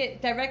she didn't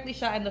get directly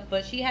shot in the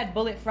foot. She had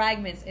bullet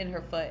fragments in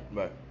her foot.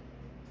 Right.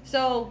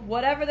 So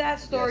whatever that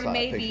story Yeah, I saw that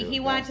may be, picture. he It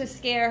was wanted to nasty.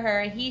 scare her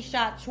and he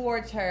shot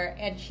towards her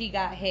and she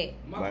got hit.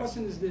 My Right.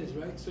 question is this,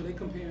 right? So they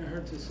comparing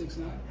her to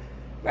 6ix9ine.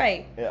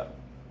 Right. Yeah.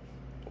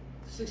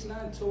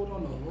 6ix9ine told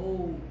on the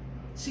whole.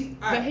 See,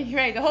 I,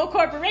 Right, the whole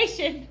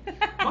corporation.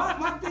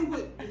 my thing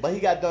with. But he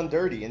got done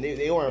dirty, and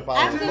they weren't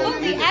following the Absolutely,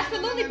 code either.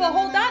 absolutely. But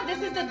hold on,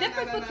 this is the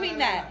difference between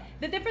that.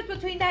 The difference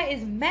between that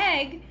is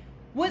Meg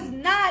was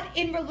not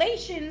in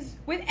relations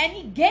with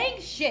any gang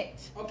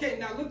shit. Okay,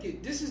 now look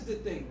at this is the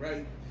thing,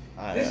 right?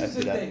 I This is see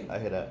the that. thing. I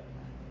hear that.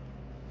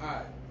 All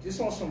right, just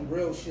on some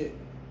real shit.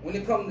 When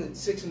it comes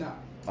to 6ix9ine,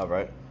 All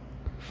right.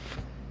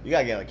 You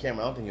gotta get on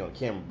camera. I don't think you're on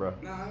camera, bro.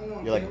 nah, I don't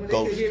know. You're like a They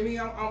ghost. can hear me.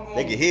 I'm on.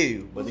 They can hear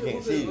you, but who's they the-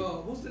 can't who's see the, you.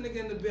 Who's the nigga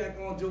in the back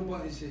on Joe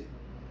Budden shit?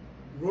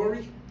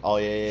 Rory. Oh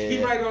yeah, yeah, He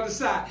yeah. right on the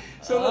side.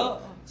 So Oh.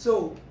 look,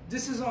 so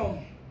this is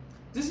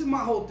my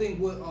whole thing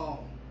with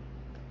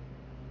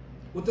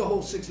the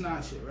whole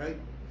 6ix9ine shit, right?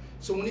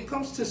 So when it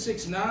comes to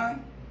 6ix9ine,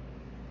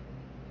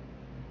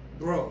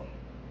 bro,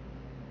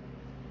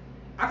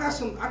 I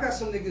got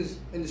some niggas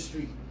in the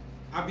street.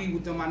 I be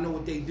with them. I know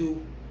what they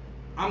do.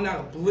 I'm not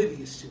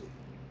oblivious to it.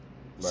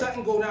 Right.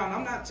 Something go down.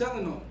 I'm not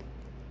telling on them.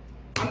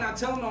 I'm not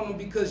telling on them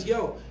because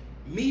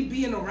me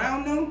being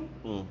around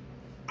them,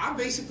 I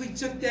basically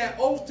took that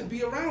oath to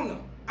be around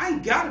them. I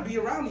ain't gotta be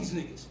around these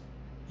niggas.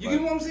 You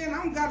get what I'm saying?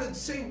 I don't gotta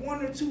say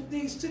one or two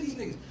things to these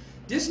niggas.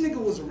 This nigga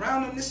was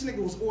around them. This nigga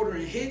was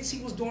ordering hits.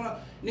 He was doing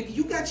nigga,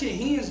 you got your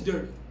hands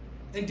dirty.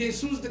 And then as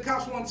soon as the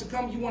cops wanted to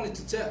come, you wanted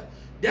to tell.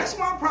 That's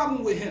my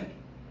problem with him.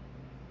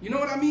 You know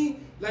what I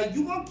mean? Like,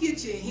 you gonna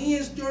get your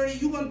hands dirty.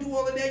 You gonna do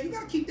all of that. You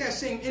gotta keep that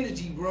same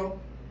energy, bro.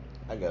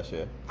 I guess,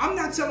 yeah. I'm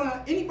not telling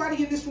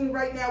anybody in this room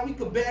right now, we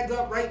could bag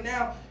up right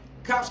now.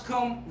 Cops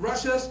come,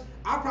 rush us.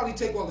 I'll probably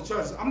take all the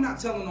charges. I'm not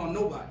telling on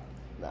nobody.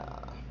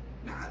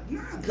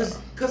 Nah,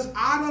 cause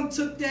I done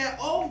took that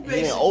off, basically.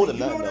 He didn't owe them You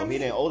know nothing, what though. I mean? He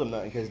didn't owe them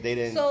nothing because they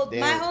didn't. So they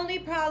my didn't, only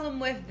problem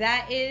with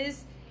that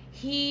is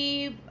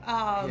he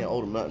didn't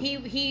owe them nothing.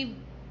 he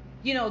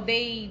you know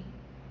they.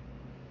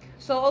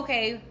 So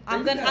okay,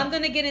 I'm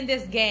gonna get in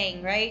this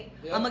gang, right?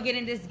 Yeah. I'm gonna get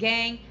in this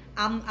gang.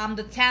 I'm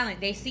the talent.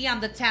 They see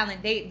I'm the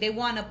talent. They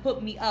want to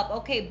put me up.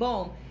 Okay,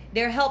 boom.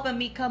 They're helping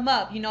me come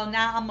up. You know,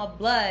 now I'm a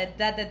blood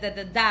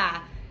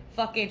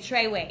fucking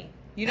Treyway.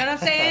 You know what I'm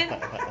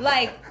saying?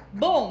 Like,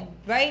 boom,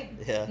 right?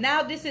 Yeah.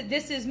 Now this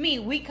is me.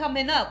 We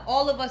coming up.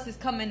 All of us is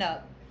coming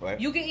up. Right.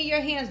 You can get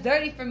your hands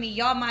dirty for me.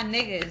 Y'all my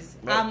niggas.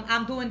 Right.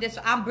 I'm doing this.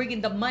 I'm bringing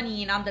the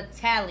money and I'm the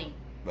talent.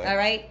 Right. All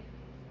right?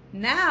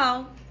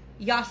 Now,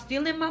 y'all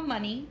stealing my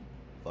money.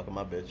 Fucking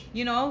my bitch.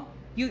 You know?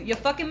 You're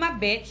fucking my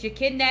bitch. You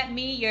kidnapped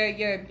me.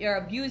 You're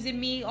abusing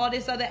me. All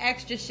this other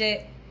extra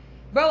shit.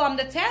 Bro, I'm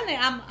the talent.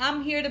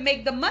 I'm here to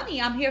make the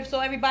money. I'm here so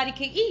everybody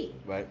can eat.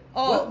 Right.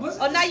 Oh,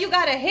 now you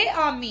got a hit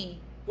on me.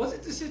 Was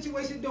it the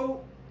situation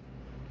though?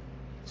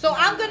 So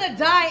I'm gonna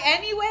die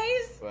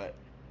anyways? Right.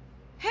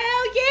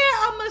 Hell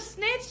yeah, I'm a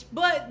snitch.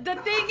 But the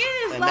thing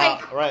is, And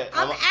like, now- right,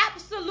 I'm I'm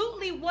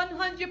absolutely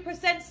 100%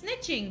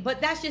 snitching.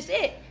 But that's just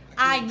it.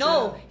 I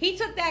know he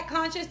took that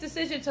conscious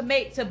decision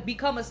to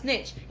become a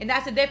snitch, and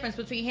that's the difference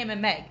between him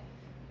and Meg.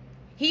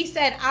 He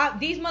said,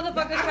 "These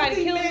motherfuckers try to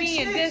kill me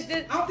and this."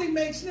 I don't think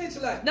Meg snitched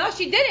like. No,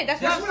 she didn't.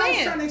 That's what I'm what I was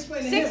saying. trying to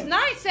explain to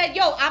 6ix9ine said,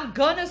 "Yo, I'm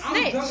gonna I'm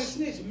snitch." gonna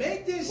snitch.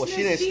 Meg didn't Well, snitch.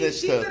 she didn't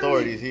snitch to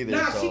authorities either,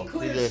 Nah, so she she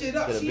cleared just shit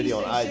up. did a She video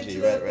didn't on say IG, shit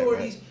to right, the right,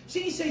 authorities. right. She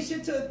didn't say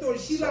shit to the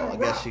authorities. She So let I him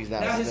guess rock. she's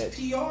not Now a his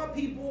snitch. PR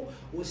people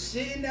was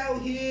sitting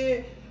out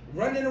here,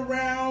 running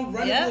around,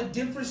 running Yep. with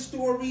different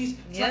stories,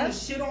 trying to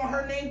shit on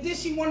her name. Then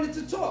she wanted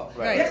to talk.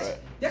 Right, right.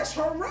 That's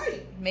her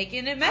right.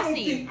 Making it I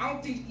messy.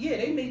 don't think, yeah,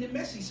 they made it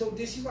messy. So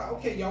then she's like,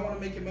 okay, y'all want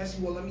to make it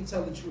messy? Well, let me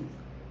tell the truth.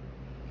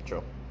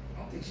 True.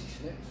 I don't think she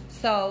snitched.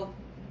 So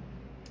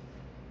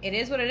it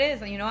is what it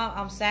is, and you know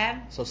I'm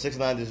sad. So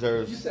 6ix9ine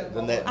deserves You said the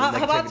about- net.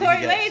 How about Tory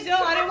Lanez, yo?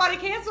 I didn't want to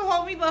cancel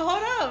homie, but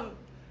hold up.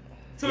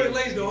 Tory Lanez the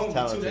he's homie too.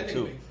 talented, That nigga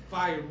too. make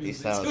fire music.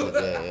 He's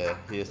talented. Yeah,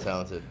 he is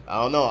talented.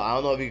 I don't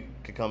know if he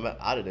could come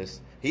out of this.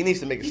 He needs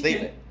to make a He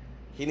statement. can.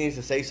 He needs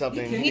to say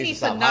something. He He needs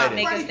to to stop not hiding.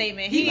 make a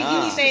statement. He He needs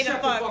Nah. to say the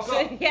shut fuck.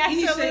 up. Yeah, He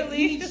needs to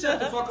absolutely. shut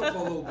the fuck up for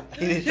a little bit.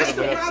 He needs to That's shut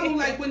the the fuck up. problem.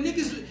 Like when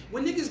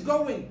niggas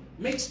go and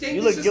make statements.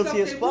 You look and guilty stuff,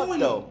 as they fuck, ruin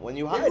though, them. when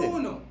you They hide it.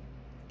 ruin them.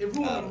 It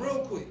ruin them real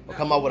quick. Or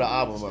come out with an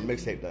album or a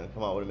mixtape then.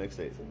 Come out with a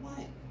mixtape. For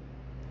what?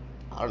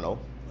 I don't know.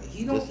 Like,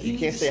 he don't. He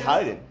needs can't to stay shut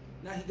hiding. up.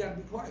 Now he gotta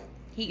be quiet.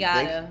 He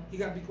gotta. He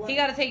gotta be quiet. He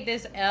gotta take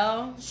this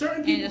L Certain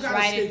and people just gotta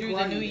ride stay it through the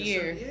quiet. new Yes,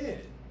 year. Yeah.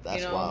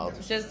 That's you know, wild.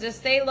 just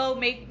stay low,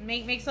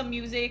 make some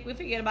music. We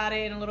forget about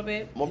it in a little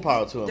bit. More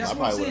power to him. That's I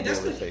what I'm probably saying.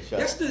 wouldn't be able to say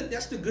shut.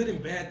 That's the good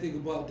and bad thing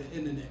about the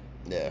internet.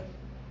 Yeah.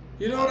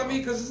 You know what I mean?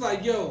 Because it's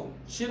like, yo,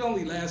 shit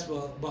only lasts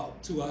for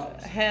about 2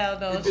 hours. Hell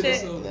no, It did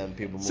shit. so- And then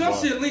people move Some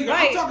on. shit linger.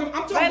 Right. I'm talking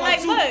Right, about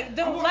like, two.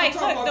 look, I'm like,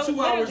 talking look, about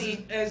 2 hours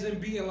literally. as in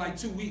being like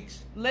 2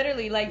 weeks.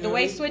 Literally, like You the know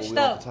way what I mean? Well, switched we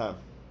want up. the time.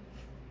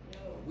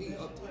 We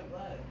up there.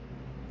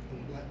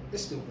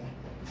 It's still going.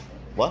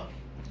 What?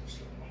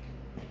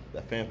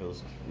 That fan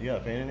feels. You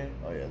got a fan in there?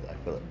 Oh yeah, I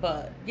feel it.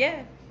 But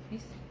yeah,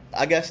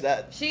 I guess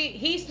that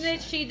he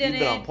snitched, she you've didn't.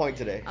 been on point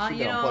today. She's You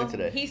been on know, point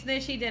today. he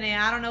snitched, she didn't.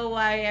 I don't know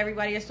why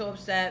everybody is so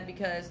upset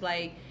because,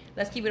 like,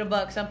 let's keep it a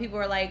buck. Some people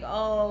are like,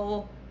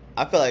 oh,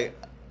 I feel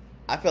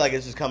like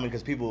it's just coming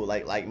because people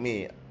like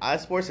me. I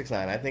support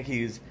 6ix9ine. I think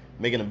he's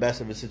making the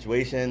best of his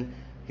situation.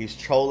 He's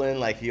trolling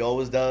like he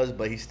always does,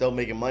 but he's still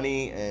making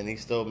money and he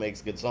still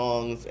makes good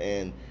songs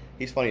and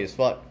he's funny as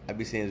fuck. I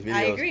be seeing his videos.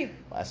 I agree.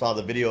 I saw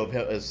the video of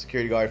him, his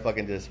security guard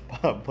fucking just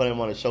put him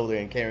on his shoulder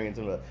and carrying him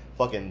to the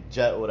fucking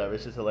jet or whatever.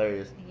 It's just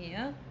hilarious.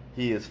 yeah.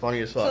 He is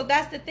funny as fuck. So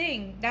that's the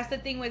thing. That's the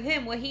thing with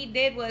him. What he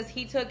did was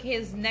he took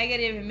his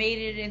negative and made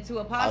it into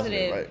a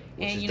positive. Right.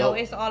 Which And is you know, dope.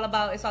 it's all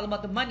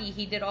about the money.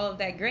 He did all of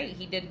that great.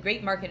 He did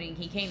great marketing.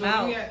 He came So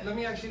out. let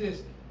me ask you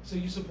this. So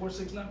you support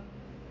 6ix9ine?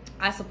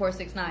 I support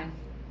 6ix9ine.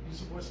 You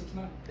support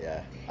 6ix9ine?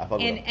 Yeah, I fuck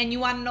with him. And you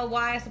want to know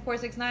why I support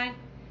 6ix9ine?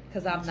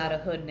 Because I'm not a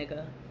hood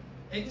nigga.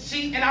 And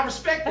see, and I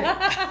respect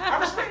that.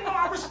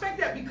 I respect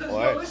that because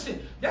Alright. yo,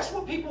 listen, that's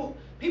what people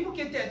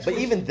get that. But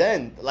twisted. even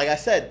then, like I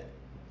said,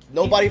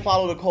 nobody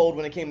followed the code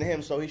when it came to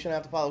him, so he shouldn't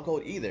have to follow the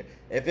code either.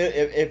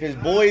 If his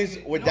boys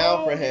were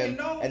down for him,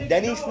 and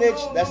then he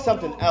snitched, that's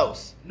something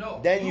else. No.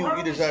 Then You heard you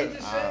what she deserve.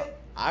 just said?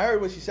 I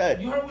heard what she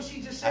said. You heard what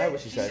she just said? I heard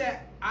what she said. said,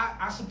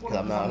 I support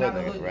 'Cause him I'm not because a I'm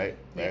not a hood hood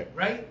nigga, nigga.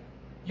 Right?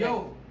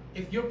 Yo,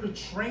 if you're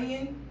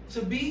portraying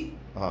to be,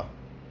 Uh-huh.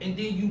 and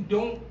then you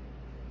don't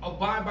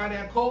abide by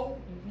that code,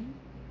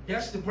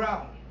 that's the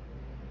problem.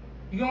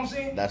 You know what I'm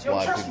saying? That's Yo,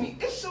 why trust people- me,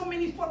 there's so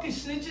many fucking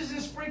snitches in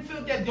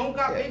Springfield that don't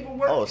got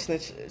paperwork. Oh,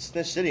 snitch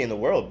city in the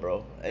world,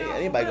 bro. Nah,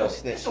 Anybody for real. go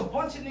snitch. There's a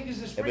bunch of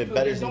niggas in Springfield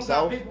betters that don't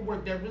himself. got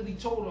paperwork that really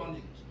told on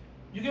niggas.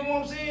 You get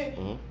what I'm saying?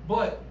 Mhm.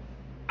 But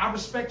I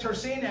respect her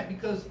saying that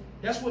because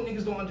that's what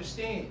niggas don't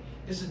understand.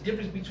 There's a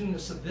difference between a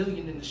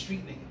civilian and a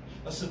street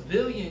nigga. A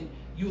civilian,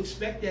 you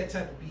expect that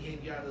type of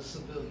behavior out of a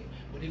civilian.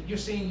 But if you're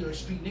saying you're a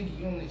street nigga,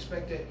 you don't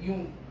expect that.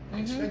 You don't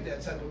expect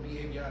that type of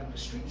behavior out of the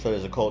street. So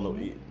there's a code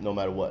no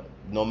matter what.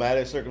 No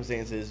matter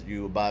circumstances,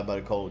 you abide by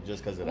the code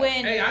just because of that.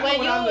 When Hey, I know when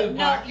what I live you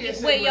by. I no can't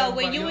say wait what yo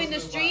when everybody you else in the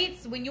live by.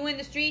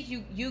 streets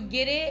you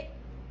get it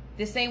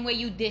the same way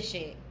you dish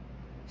it.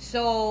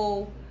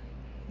 So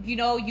you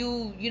know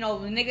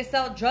when niggas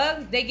sell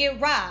drugs, they get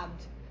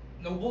robbed.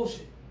 No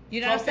bullshit. You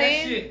know Talk what I'm that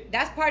saying? shit.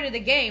 That's part of the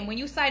game. When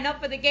you sign up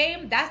for the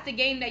game, that's the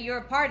game that you're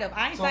a part of.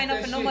 I ain't Talk signed up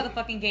that for no shit.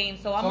 motherfucking game.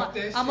 So Talk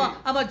that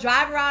I'm a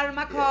drive around in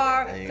my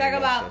car, and you talk ain't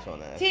gonna about snitch on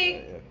that. tick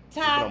Yeah.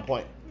 Keep it on tock,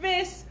 point.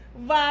 wrist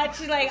watch.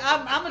 Like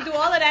I'm gonna do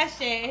all of that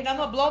shit, and I'm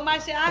gonna blow my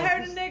shit. I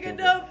heard a nigga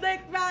do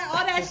flick right,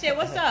 all that shit.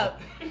 What's up?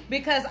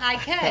 Because I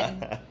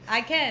can.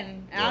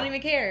 And I don't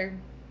even care.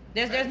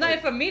 There's nothing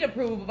for me to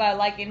prove by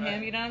liking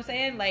him. You know what I'm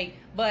saying? Like,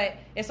 but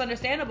it's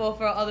understandable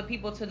for other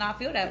people to not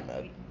feel that.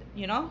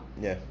 You know.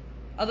 Yeah.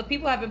 Other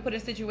people have been put in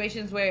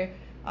situations where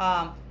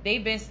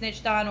they've been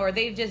snitched on, or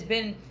they've just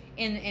been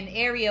in an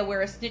area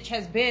where a snitch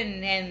has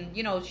been,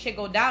 and shit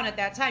go down at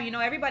that time.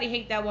 Everybody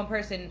hate that one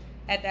person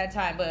at that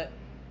time, but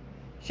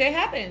shit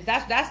happens.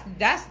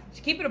 That's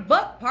keep it a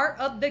buck part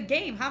of the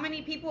game. How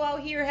many people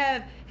out here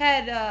have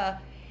had?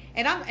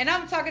 And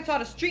I'm talking to all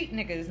the street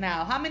niggas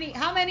now. How many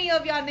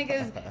of y'all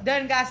niggas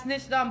done got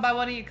snitched on by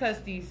one of your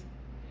custies?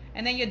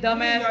 And then your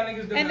dumbass, and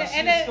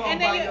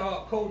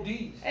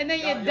then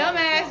your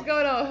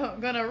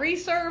dumbass gonna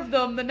reserve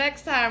them the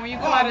next time when you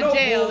come out of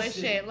jail and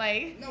shit.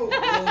 Like no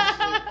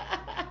bullshit.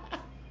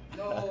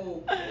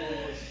 No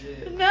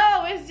bullshit.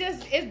 no, that's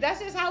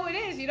just how it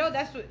is.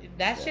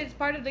 That shit's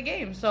part of the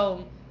game.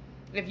 So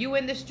if you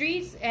in the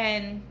streets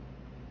and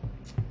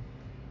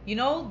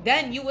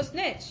then you a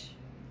snitch.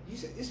 You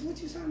said it's what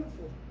you signed up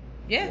for.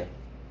 Yeah.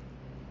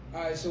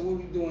 All right, so what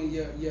we doing?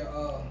 Your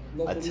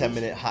local A news?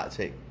 10-minute hot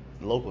take.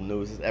 Local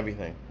news is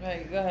everything.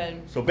 Right, go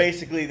ahead. So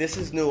basically, this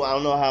is new. I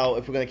don't know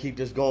if we're gonna keep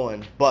this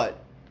going,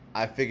 but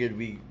I figured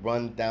we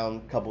run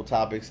down a couple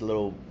topics, a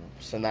little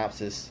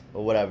synopsis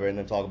or whatever, and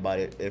then talk about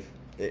it if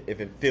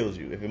it feels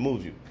you, if it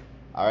moves you.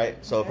 All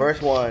right. So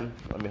first one,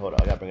 let me hold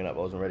on. I gotta bring it up. I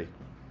wasn't ready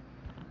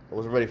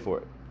for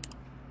it.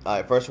 All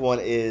right. First one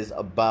is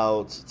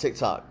about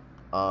TikTok.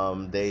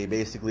 They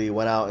basically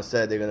went out and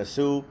said they're gonna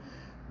sue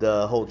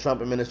the whole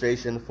Trump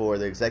administration for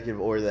the executive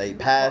order that he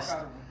passed.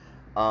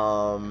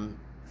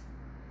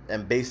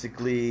 And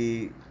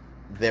basically,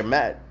 they're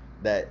mad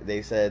that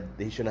they said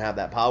he shouldn't have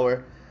that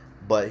power,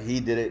 but he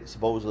did it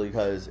supposedly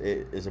because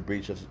it is a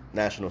breach of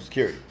national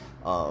security.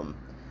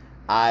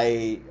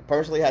 I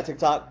personally had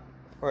TikTok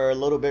for a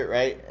little bit,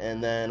 right?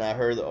 And then I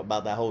heard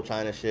about that whole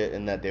China shit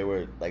and that they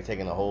were like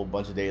taking a whole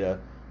bunch of data,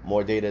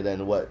 more data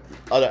than what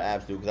other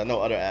apps do, because I know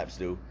other apps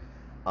do.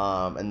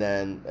 And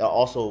then it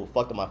also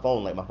fucked up my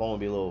phone. Like my phone would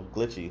be a little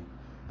glitchy,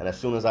 and as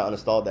soon as I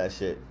uninstalled that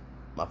shit,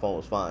 my phone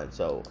was fine.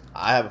 So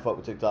I haven't fucked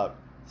with TikTok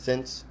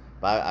since,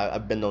 but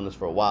I've been on this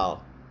for a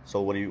while.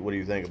 So what do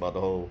you think about the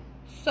whole?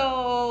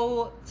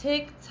 So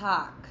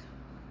TikTok,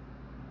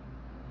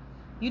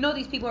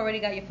 these people already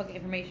got your fucking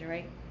information,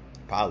 right?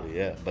 Probably,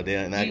 yeah, but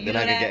they're not You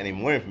gonna know that? get any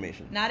more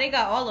information. Now they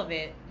got all of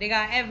it. They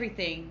got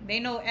everything. They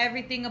know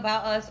everything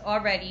about us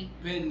already.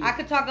 I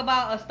could talk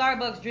about a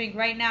Starbucks drink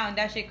right now, and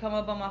that shit come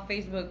up on my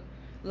Facebook.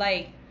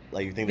 Like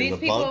you think these there's a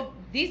people, bug?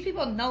 these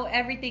people know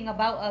everything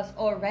about us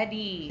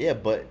already. Yeah,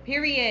 but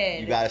Period.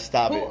 you gotta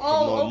stop it from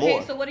knowing okay.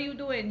 more. So what are you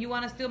doing? You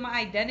want to steal my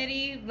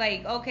identity?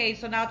 Like, okay,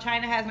 so now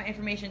China has my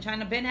information.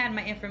 China been had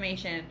my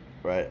information.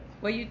 Right.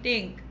 What do you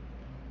think?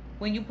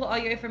 When you put all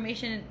your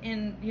information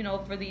in,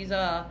 for these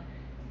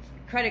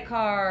credit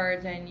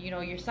cards, and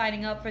you're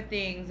signing up for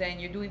things, and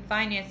you're doing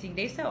financing,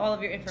 they sell all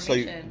of your So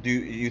information. do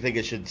you think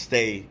it should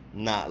stay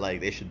not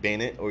like they should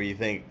ban it, or you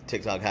think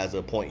TikTok has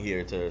a point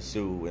here to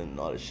sue and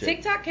all this shit?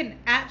 TikTok can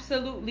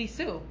absolutely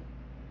sue.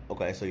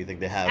 Okay, so you think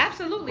they have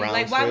Absolutely. grounds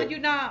Like, why for would it? you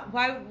not?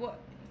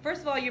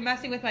 First of all, you're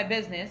messing with my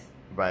business.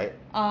 Right.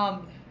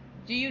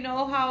 Do you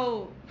know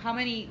how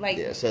many like?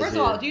 Yeah, it says first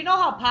of all, here. do you know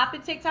how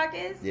poppin' TikTok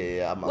is?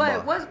 Yeah.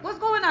 What's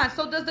going on?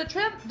 So does the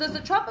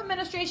Trump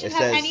administration It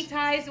have says- any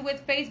ties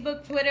with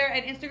Facebook, Twitter,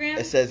 and Instagram?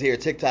 It says here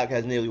TikTok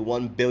has nearly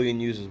 1 billion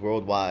users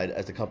worldwide.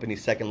 As the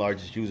company's second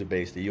largest user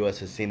base, the U.S.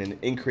 has seen an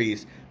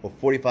increase of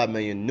 45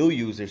 million new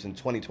users in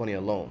 2020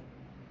 alone.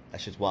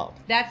 That shit's wild.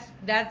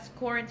 That's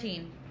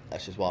quarantine.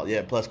 That's just wild.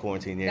 Yeah, plus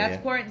quarantine. Yeah, That's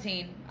yeah.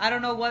 quarantine. I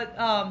don't know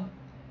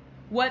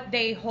what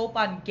they hope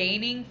on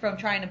gaining from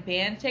trying to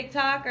ban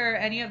TikTok or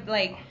any of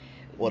like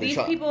Well, they these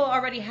try- people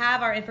already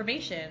have our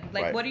information.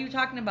 Like, Right. what are you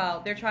talking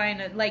about? They're trying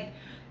to like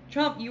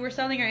Trump. You were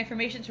selling your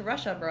information to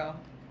Russia, bro.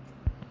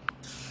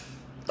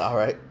 All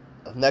right.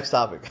 Next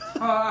topic.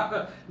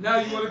 Now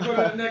you want to go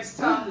to the next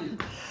topic.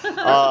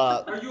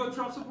 uh, Are you a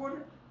Trump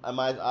supporter?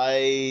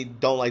 I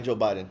don't like Joe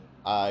Biden.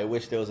 I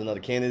wish there was another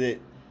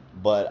candidate,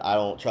 but I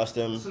don't trust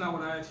him. That's not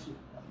what I asked you.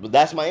 But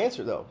that's my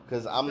answer though,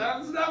 because I'm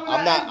That's not what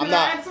I'm I not asked. I'm Did I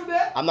ask not him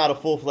that? I'm not a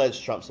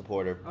full-fledged Trump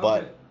supporter, Okay.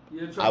 but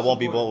You're a Trump I won't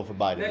be supporter. voting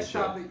for Biden Next this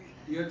year. topic.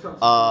 You're a Trump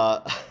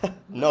supporter.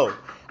 No.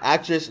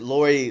 Actress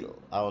Lori,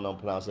 I don't know how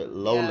to pronounce it,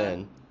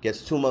 Lolan,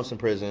 gets 2 months in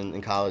prison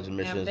in college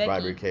admissions Becky.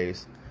 bribery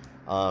case.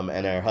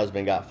 And her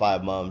husband got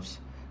 5 months.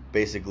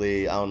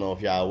 Basically, I don't know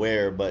if y'all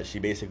aware, but she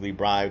basically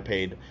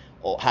paid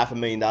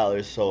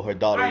 $500,000 so her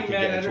daughter I ain't could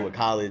mad get at into her. a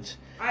college.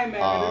 I ain't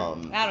mad at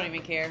her. I don't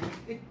even care.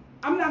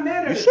 I'm not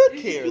mad at You her. should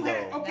If care, you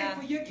had- though. Okay, Nah.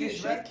 for your You kids,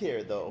 should right?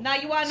 care though. Now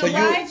you want to So know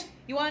you- why?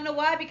 You want to know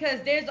why?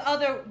 Because there's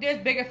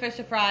bigger fish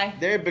to fry.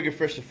 They're bigger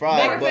fish to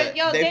fry, Bigger but fish-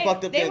 yo, they they-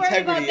 fucked up they the worry about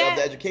integrity of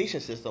the that.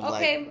 education system.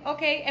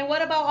 Okay. And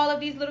what about all of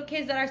these little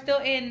kids that are still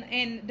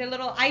in the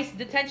little ICE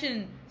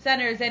detention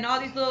centers and all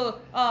these little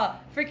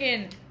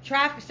freaking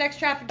sex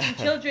trafficking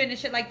children and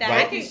shit like that?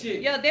 Right. I can,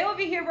 Shit. yo, they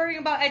over here worrying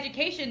about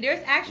education.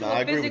 There's actual No,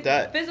 I agree with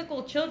that.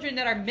 physical children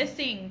that are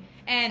missing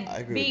and I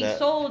agree with being that.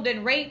 sold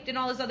and raped and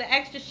all this other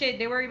extra shit.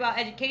 They worry about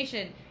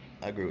education.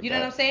 I agree with You that.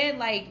 know what I'm saying?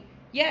 Like,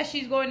 yeah,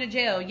 she's going to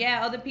jail.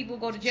 Yeah, other people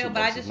go to jail, 2 but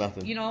I months is just,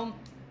 nothing. you know,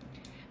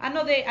 I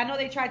know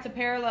they tried to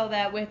parallel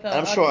that with And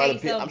I'm sure a other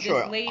case people. of I'm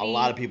sure this lady. a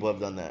lot of people have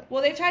done that.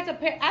 Well, they tried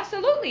to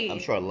absolutely. I'm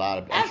sure I'm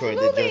sure they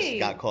Absolutely. just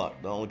got caught.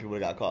 The only people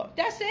that got caught.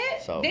 That's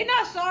it. So- They're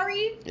not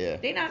sorry. Yeah.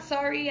 They're not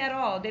sorry at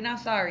all. They're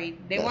not sorry.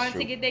 They That's wanted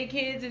true. to get their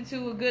kids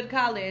into a good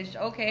college.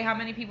 Okay, how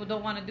many people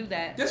don't want to do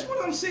that? That's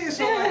what I'm saying.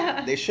 So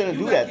like, They shouldn't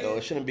you do got that kids, though.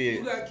 It shouldn't be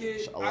You got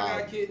kids. I allowed.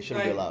 got kids. It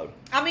shouldn't be like, allowed.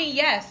 I mean,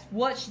 yes,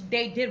 what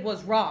they did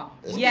was wrong.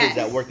 There's Yes. kids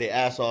that work their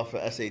ass off for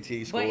SAT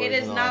scores. But it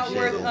is and all not that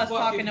worth shit. us Fuck,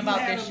 talking if you about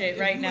had this a- shit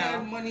right If now. you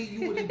had money,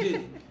 you would have did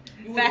it.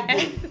 You would have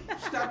did it.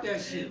 Stop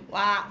that shit.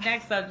 Wow.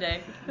 Next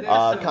subject.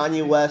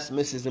 Kanye West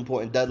misses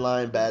important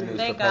deadline. Bad news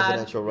Thank for God.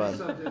 presidential Next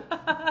run. subject.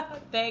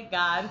 Thank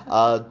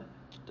God.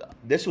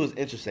 This was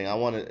interesting.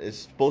 It's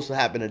supposed to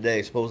happen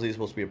today. Supposedly, it's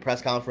supposed to be a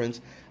press conference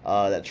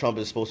that Trump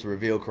is supposed to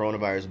reveal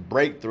coronavirus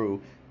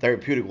breakthrough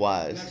therapeutic Next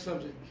wise.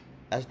 subject.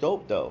 That's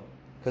dope though,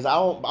 because I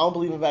don't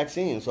believe in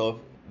vaccines. So if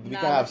we Nah,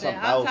 can have listen,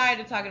 something I'm else tired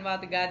of talking about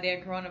the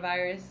goddamn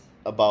coronavirus.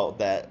 about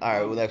that. All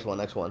right, well,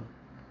 next one.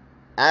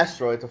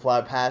 Asteroid to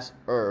fly past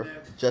Earth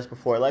Next. just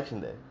before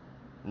Election Day.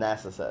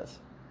 NASA says.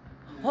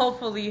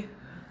 Hopefully.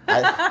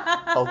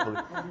 Hopefully.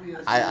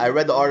 I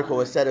read the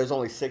article. It said it was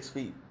only 6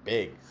 feet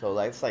big, so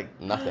like it's like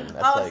nothing.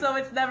 That's Oh, like, so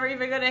it's never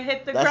even gonna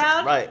hit the that's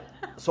ground? right.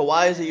 So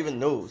why is it even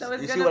news? So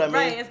it's You gonna, see what I mean?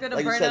 right, it's gonna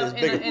like burn you said, up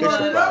it's bigger in fish a,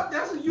 to in fry.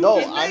 That's you No,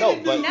 just I made know,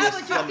 it but do. No, it's but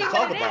you something see to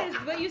talk what it about. is.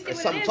 But you see It's what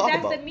something it to is. talk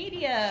That's about. the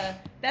media.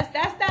 That's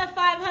that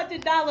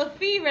 $500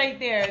 fee right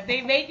there.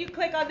 They made you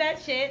click on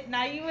that shit.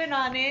 Now you in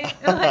on it.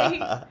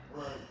 Like,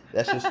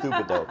 That's just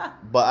stupid though.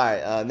 But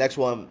all right, next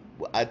one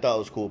I thought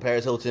was cool.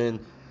 Paris Hilton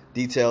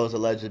details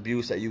alleged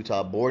abuse at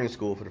Utah boarding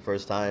school for the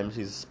first time.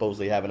 She's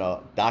supposedly having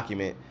a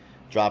document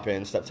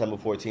dropping September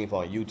 14th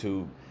on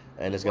YouTube,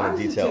 and it's Why gonna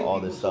does it detail take all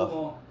people this so stuff.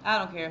 long? I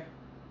don't care.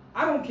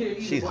 I don't care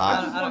either. She's but hot.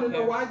 I just I want to don't know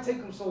care. why it take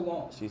them so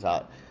long. She's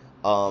hot.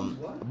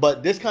 What?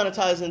 But this kind of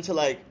ties into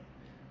like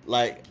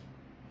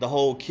the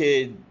whole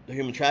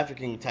human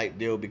trafficking type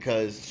deal,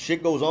 because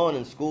shit goes on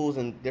in schools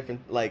and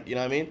different, like, you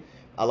know what I mean?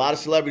 A lot of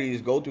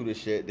celebrities go through this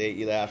shit. They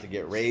either have to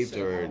get raped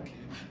or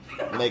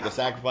make a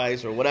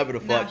sacrifice or whatever the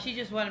Nah, fuck. she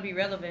just want to be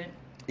relevant.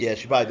 Yeah,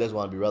 she probably does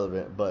want to be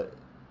relevant, but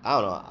I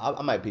don't know.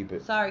 I might peep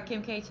it. Sorry,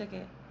 Kim K took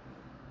it.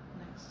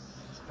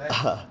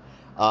 Next.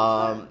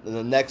 And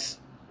the next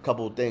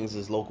couple of things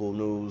is local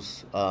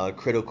news.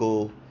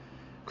 Critical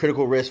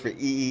risk for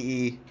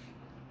EEE.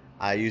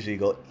 I usually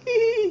go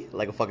ee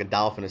like a fucking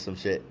dolphin or some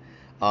shit.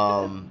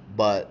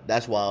 But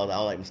that's wild. I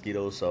don't like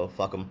mosquitoes, so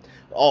fuck them.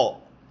 Oh,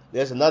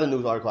 there's another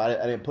news article. I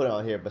didn't put it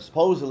on here, but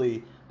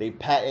supposedly they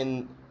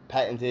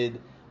patented.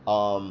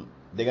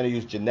 They're gonna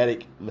use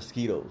genetic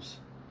mosquitoes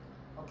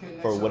Okay,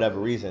 next for whatever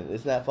subject. reason.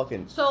 Isn't that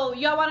fucking? So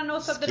y'all want to know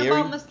something Scary?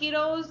 about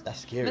mosquitoes? That's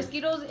scary.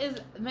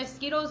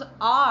 Mosquitoes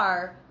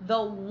are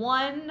the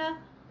one,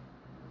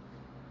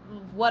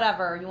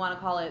 whatever you want to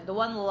call it, the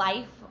one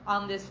life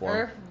on this Form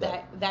earth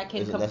that that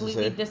can isn't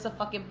completely necessary.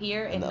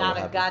 disappear And and that not will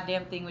a happen.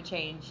 goddamn thing would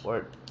change.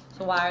 Word.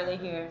 So why are they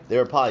here? They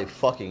were probably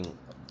fucking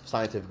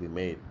scientifically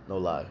made. No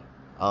lie.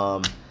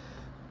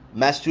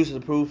 Massachusetts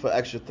approved for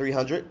extra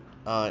 $300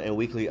 in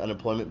weekly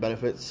unemployment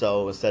benefits.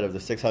 So instead of the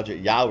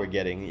 $600 y'all were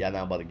getting, y'all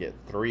now about to get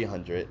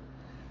 $300.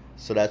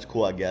 So that's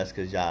cool, I guess,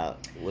 because y'all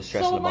was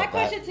stressing So about my that.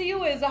 question to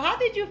you is, how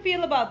did you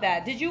feel about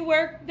that? Did you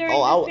work during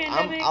Oh, this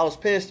pandemic? I was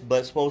pissed,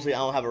 but supposedly I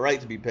don't have a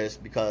right to be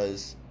pissed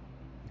because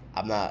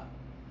I'm not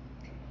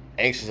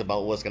anxious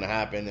about what's gonna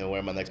happen and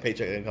where my next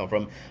paycheck gonna come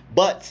from.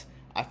 But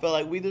I feel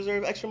like we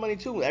deserve extra money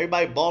too.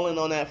 Everybody balling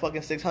on that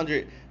fucking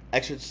 $600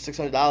 extra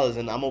 $600,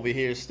 and I'm over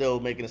here still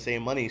making the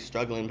same money,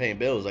 struggling paying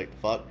bills. Like,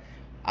 fuck,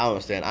 I don't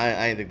understand.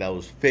 I didn't think that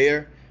was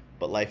fair,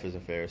 but life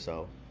isn't fair,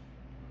 so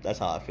that's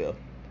how I feel.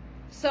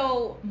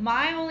 So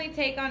my only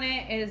take on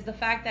it is the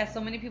fact that so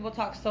many people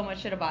talk so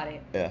much shit about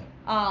it. Yeah.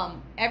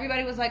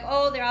 Everybody was like,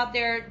 oh, they're out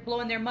there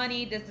blowing their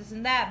money, this,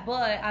 and that.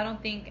 But I don't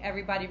think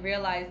everybody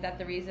realized that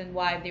the reason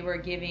why they were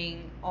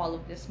giving all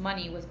of this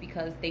money was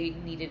because they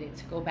needed it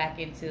to go back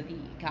into the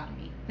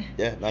economy.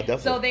 Yeah, not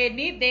definitely.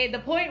 So the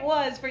point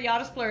was for y'all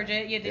to splurge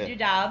it. You did your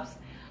jobs.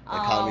 The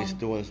economy's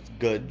doing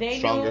good,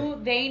 stronger.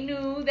 They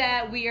knew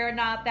that we are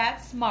not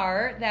that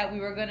smart, that we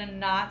were going to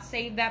not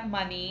save that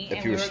money. If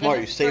and you we were were smart,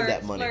 gonna you save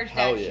that money. Splurge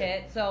Hell that yeah.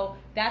 shit. So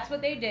that's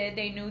what they did.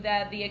 They knew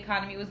that the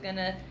economy was going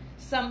to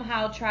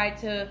somehow try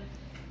to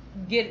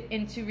get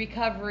into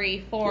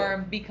recovery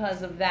form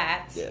because of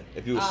that. Yeah,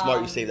 if you were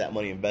smart, you save that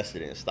money,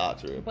 invested in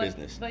stocks or a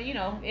business. But, you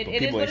know, it is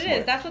people what ain't it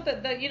is. smart. That's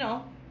what the you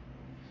know.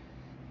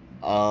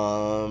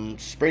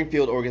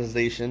 Springfield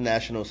Organization,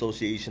 National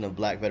Association of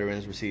Black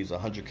Veterans, receives a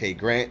 $100K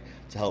grant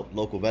to help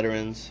local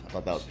veterans. I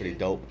thought that was pretty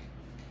dope.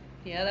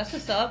 Yeah, that's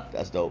what's up.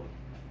 That's dope.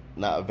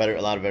 Not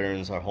a lot of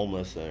veterans are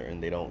homeless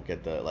and they don't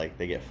get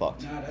they get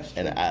fucked Nah, that's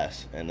in the true.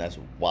 ass, and that's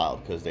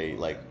wild because they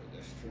That's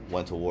true.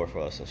 went to war for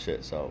us and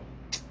shit. So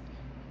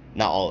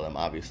not all of them,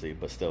 obviously,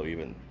 but still,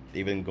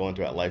 even going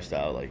through that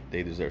lifestyle, like,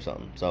 they deserve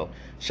something. So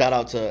shout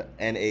out to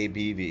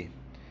NABV.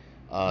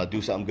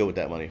 Do something good with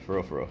that money, for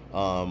real.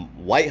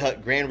 White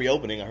Hut grand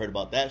reopening. I heard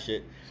about that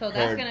shit. So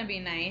that's gonna be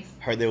nice.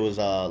 Heard there was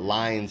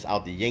lines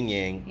out the Yin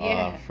Yang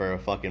Yeah. for a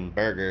fucking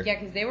burger. Yeah,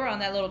 because they were on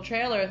that little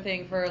trailer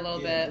thing for a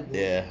little bit.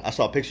 Yeah, I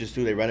saw pictures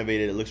too. They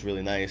renovated. It looks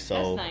really nice.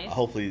 So That's nice.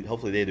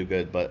 hopefully they do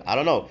good. But I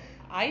don't know.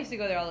 I used to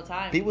go there all the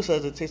time. People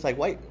says it tastes like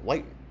White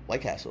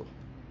Castle.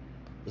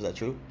 Is that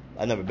true?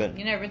 I've never been.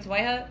 You never been to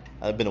White Hut?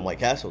 I've been to White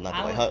Castle, not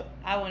the White Hut.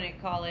 I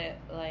wouldn't call it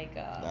like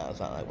Nah, it's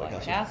not like White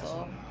White Castle.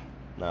 Castle.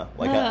 Nah,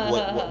 White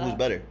Castle. Who's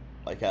better,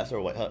 White Castle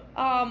or White Hut?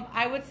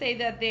 I would say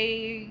that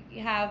they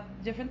have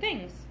different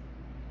things.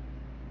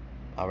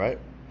 All right.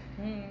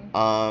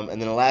 Mm.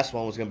 And then the last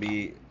one was gonna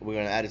be, we're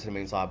gonna add it to the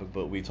main topic,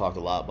 but we talked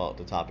a lot about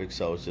the topic,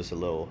 so it's just a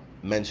little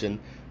mention.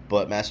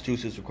 But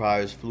Massachusetts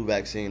requires flu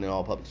vaccine in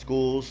all public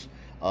schools,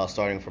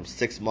 starting from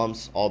 6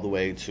 months all the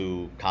way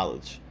to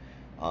college.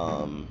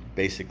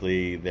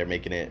 Basically, they're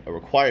making it a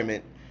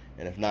requirement,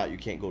 and if not, you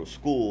can't go to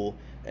school.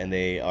 And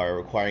they are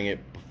requiring it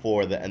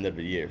before the end of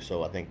the year.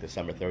 So I think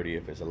December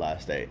 30th is the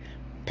last day.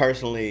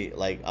 Personally,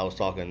 like I was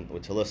talking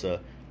with Talissa,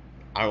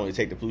 I don't really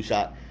take the flu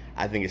shot.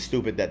 I think it's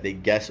stupid that they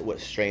guess what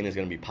strain is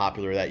going to be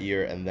popular that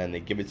year, and then they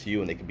give it to you,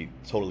 and they could be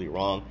totally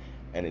wrong,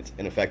 and it's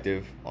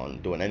ineffective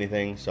on doing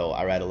anything. So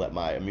I rather let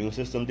my immune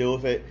system deal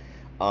with it.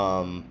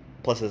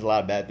 Plus, there's a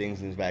lot of bad things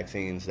in these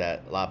vaccines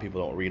that a lot of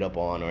people don't read up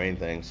on or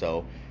anything.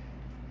 So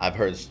I've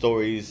heard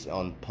stories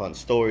upon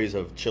stories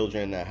of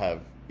children that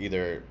have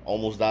either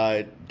almost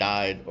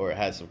died, or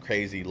had some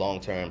crazy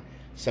long-term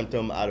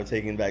symptom out of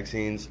taking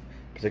vaccines,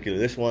 particularly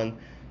this one.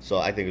 So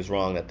I think it's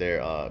wrong that they're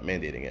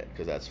mandating it,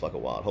 because that's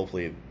fucking wild.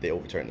 Hopefully they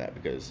overturn that,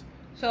 because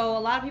So a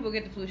lot of people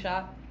get the flu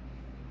shot.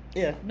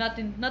 yeah.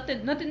 Nothing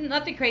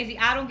crazy.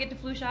 I don't get the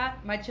flu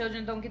shot. My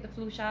children don't get the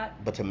flu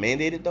shot. But to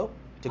mandate it though,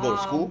 to go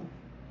to school,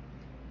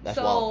 that's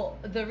wild.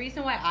 So the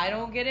reason why I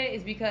don't get it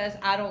is because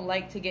I don't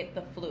like to get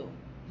the flu.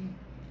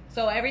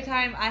 So every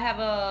time I have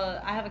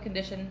a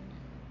condition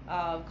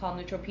called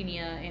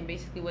neutropenia, and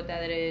basically what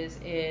that is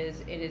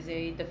it is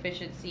a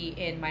deficiency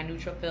in my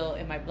neutrophil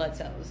in my blood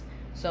cells.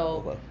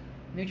 So Okay.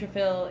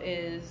 neutrophil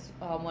is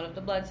one of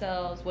the blood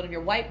cells, one of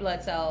your white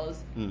blood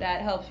cells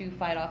that helps you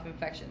fight off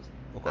infections.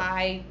 Okay.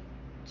 I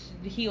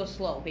heal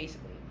slow,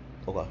 basically.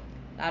 Okay.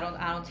 I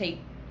don't take,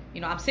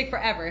 I'm sick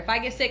forever. If I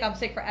get sick, I'm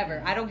sick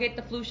forever. I don't get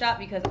the flu shot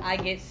because I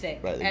get sick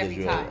Right. It every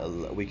gives you time.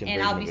 a weekend And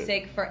version I'll of be it.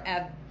 sick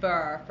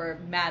forever, for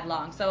mad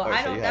long. So Alright,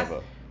 I so don't. you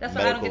have That's a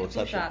why I don't medical get the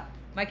flu exception. shot.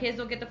 My kids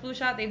don't get the flu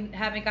shot. They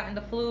haven't gotten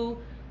the flu.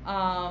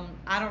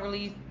 I don't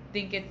really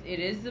think it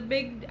is a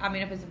big. I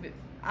mean, if it's a big,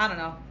 I don't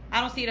know. I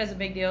don't see it as a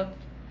big deal.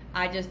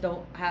 I just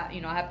don't have.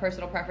 I have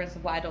personal preference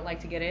of why I don't like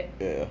to get it.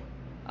 Yeah.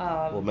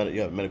 Well,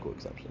 you have a medical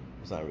exception.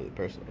 It's not really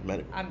personal. It's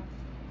medical.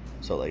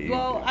 So like.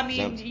 Well, I you're mean,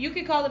 exempt. you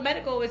could call it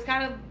medical. It's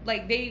kind of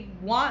like they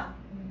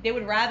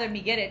would rather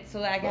me get it so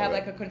that I can have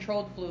Right. like a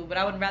controlled flu, but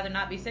I would rather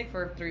not be sick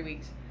for 3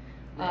 weeks.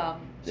 Yeah.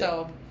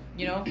 So,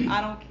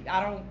 I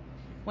don't,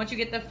 once you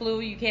get the flu,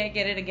 you can't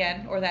get it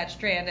again, or that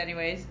strand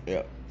anyways.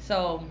 Yeah.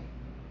 So,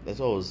 There's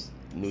always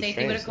new same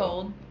thing with a strains, though.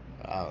 cold.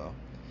 I don't know.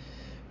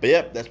 But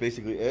yeah, that's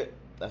basically it.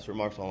 That's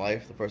Remarks on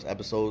Life, the first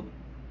episode.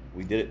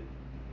 We did it.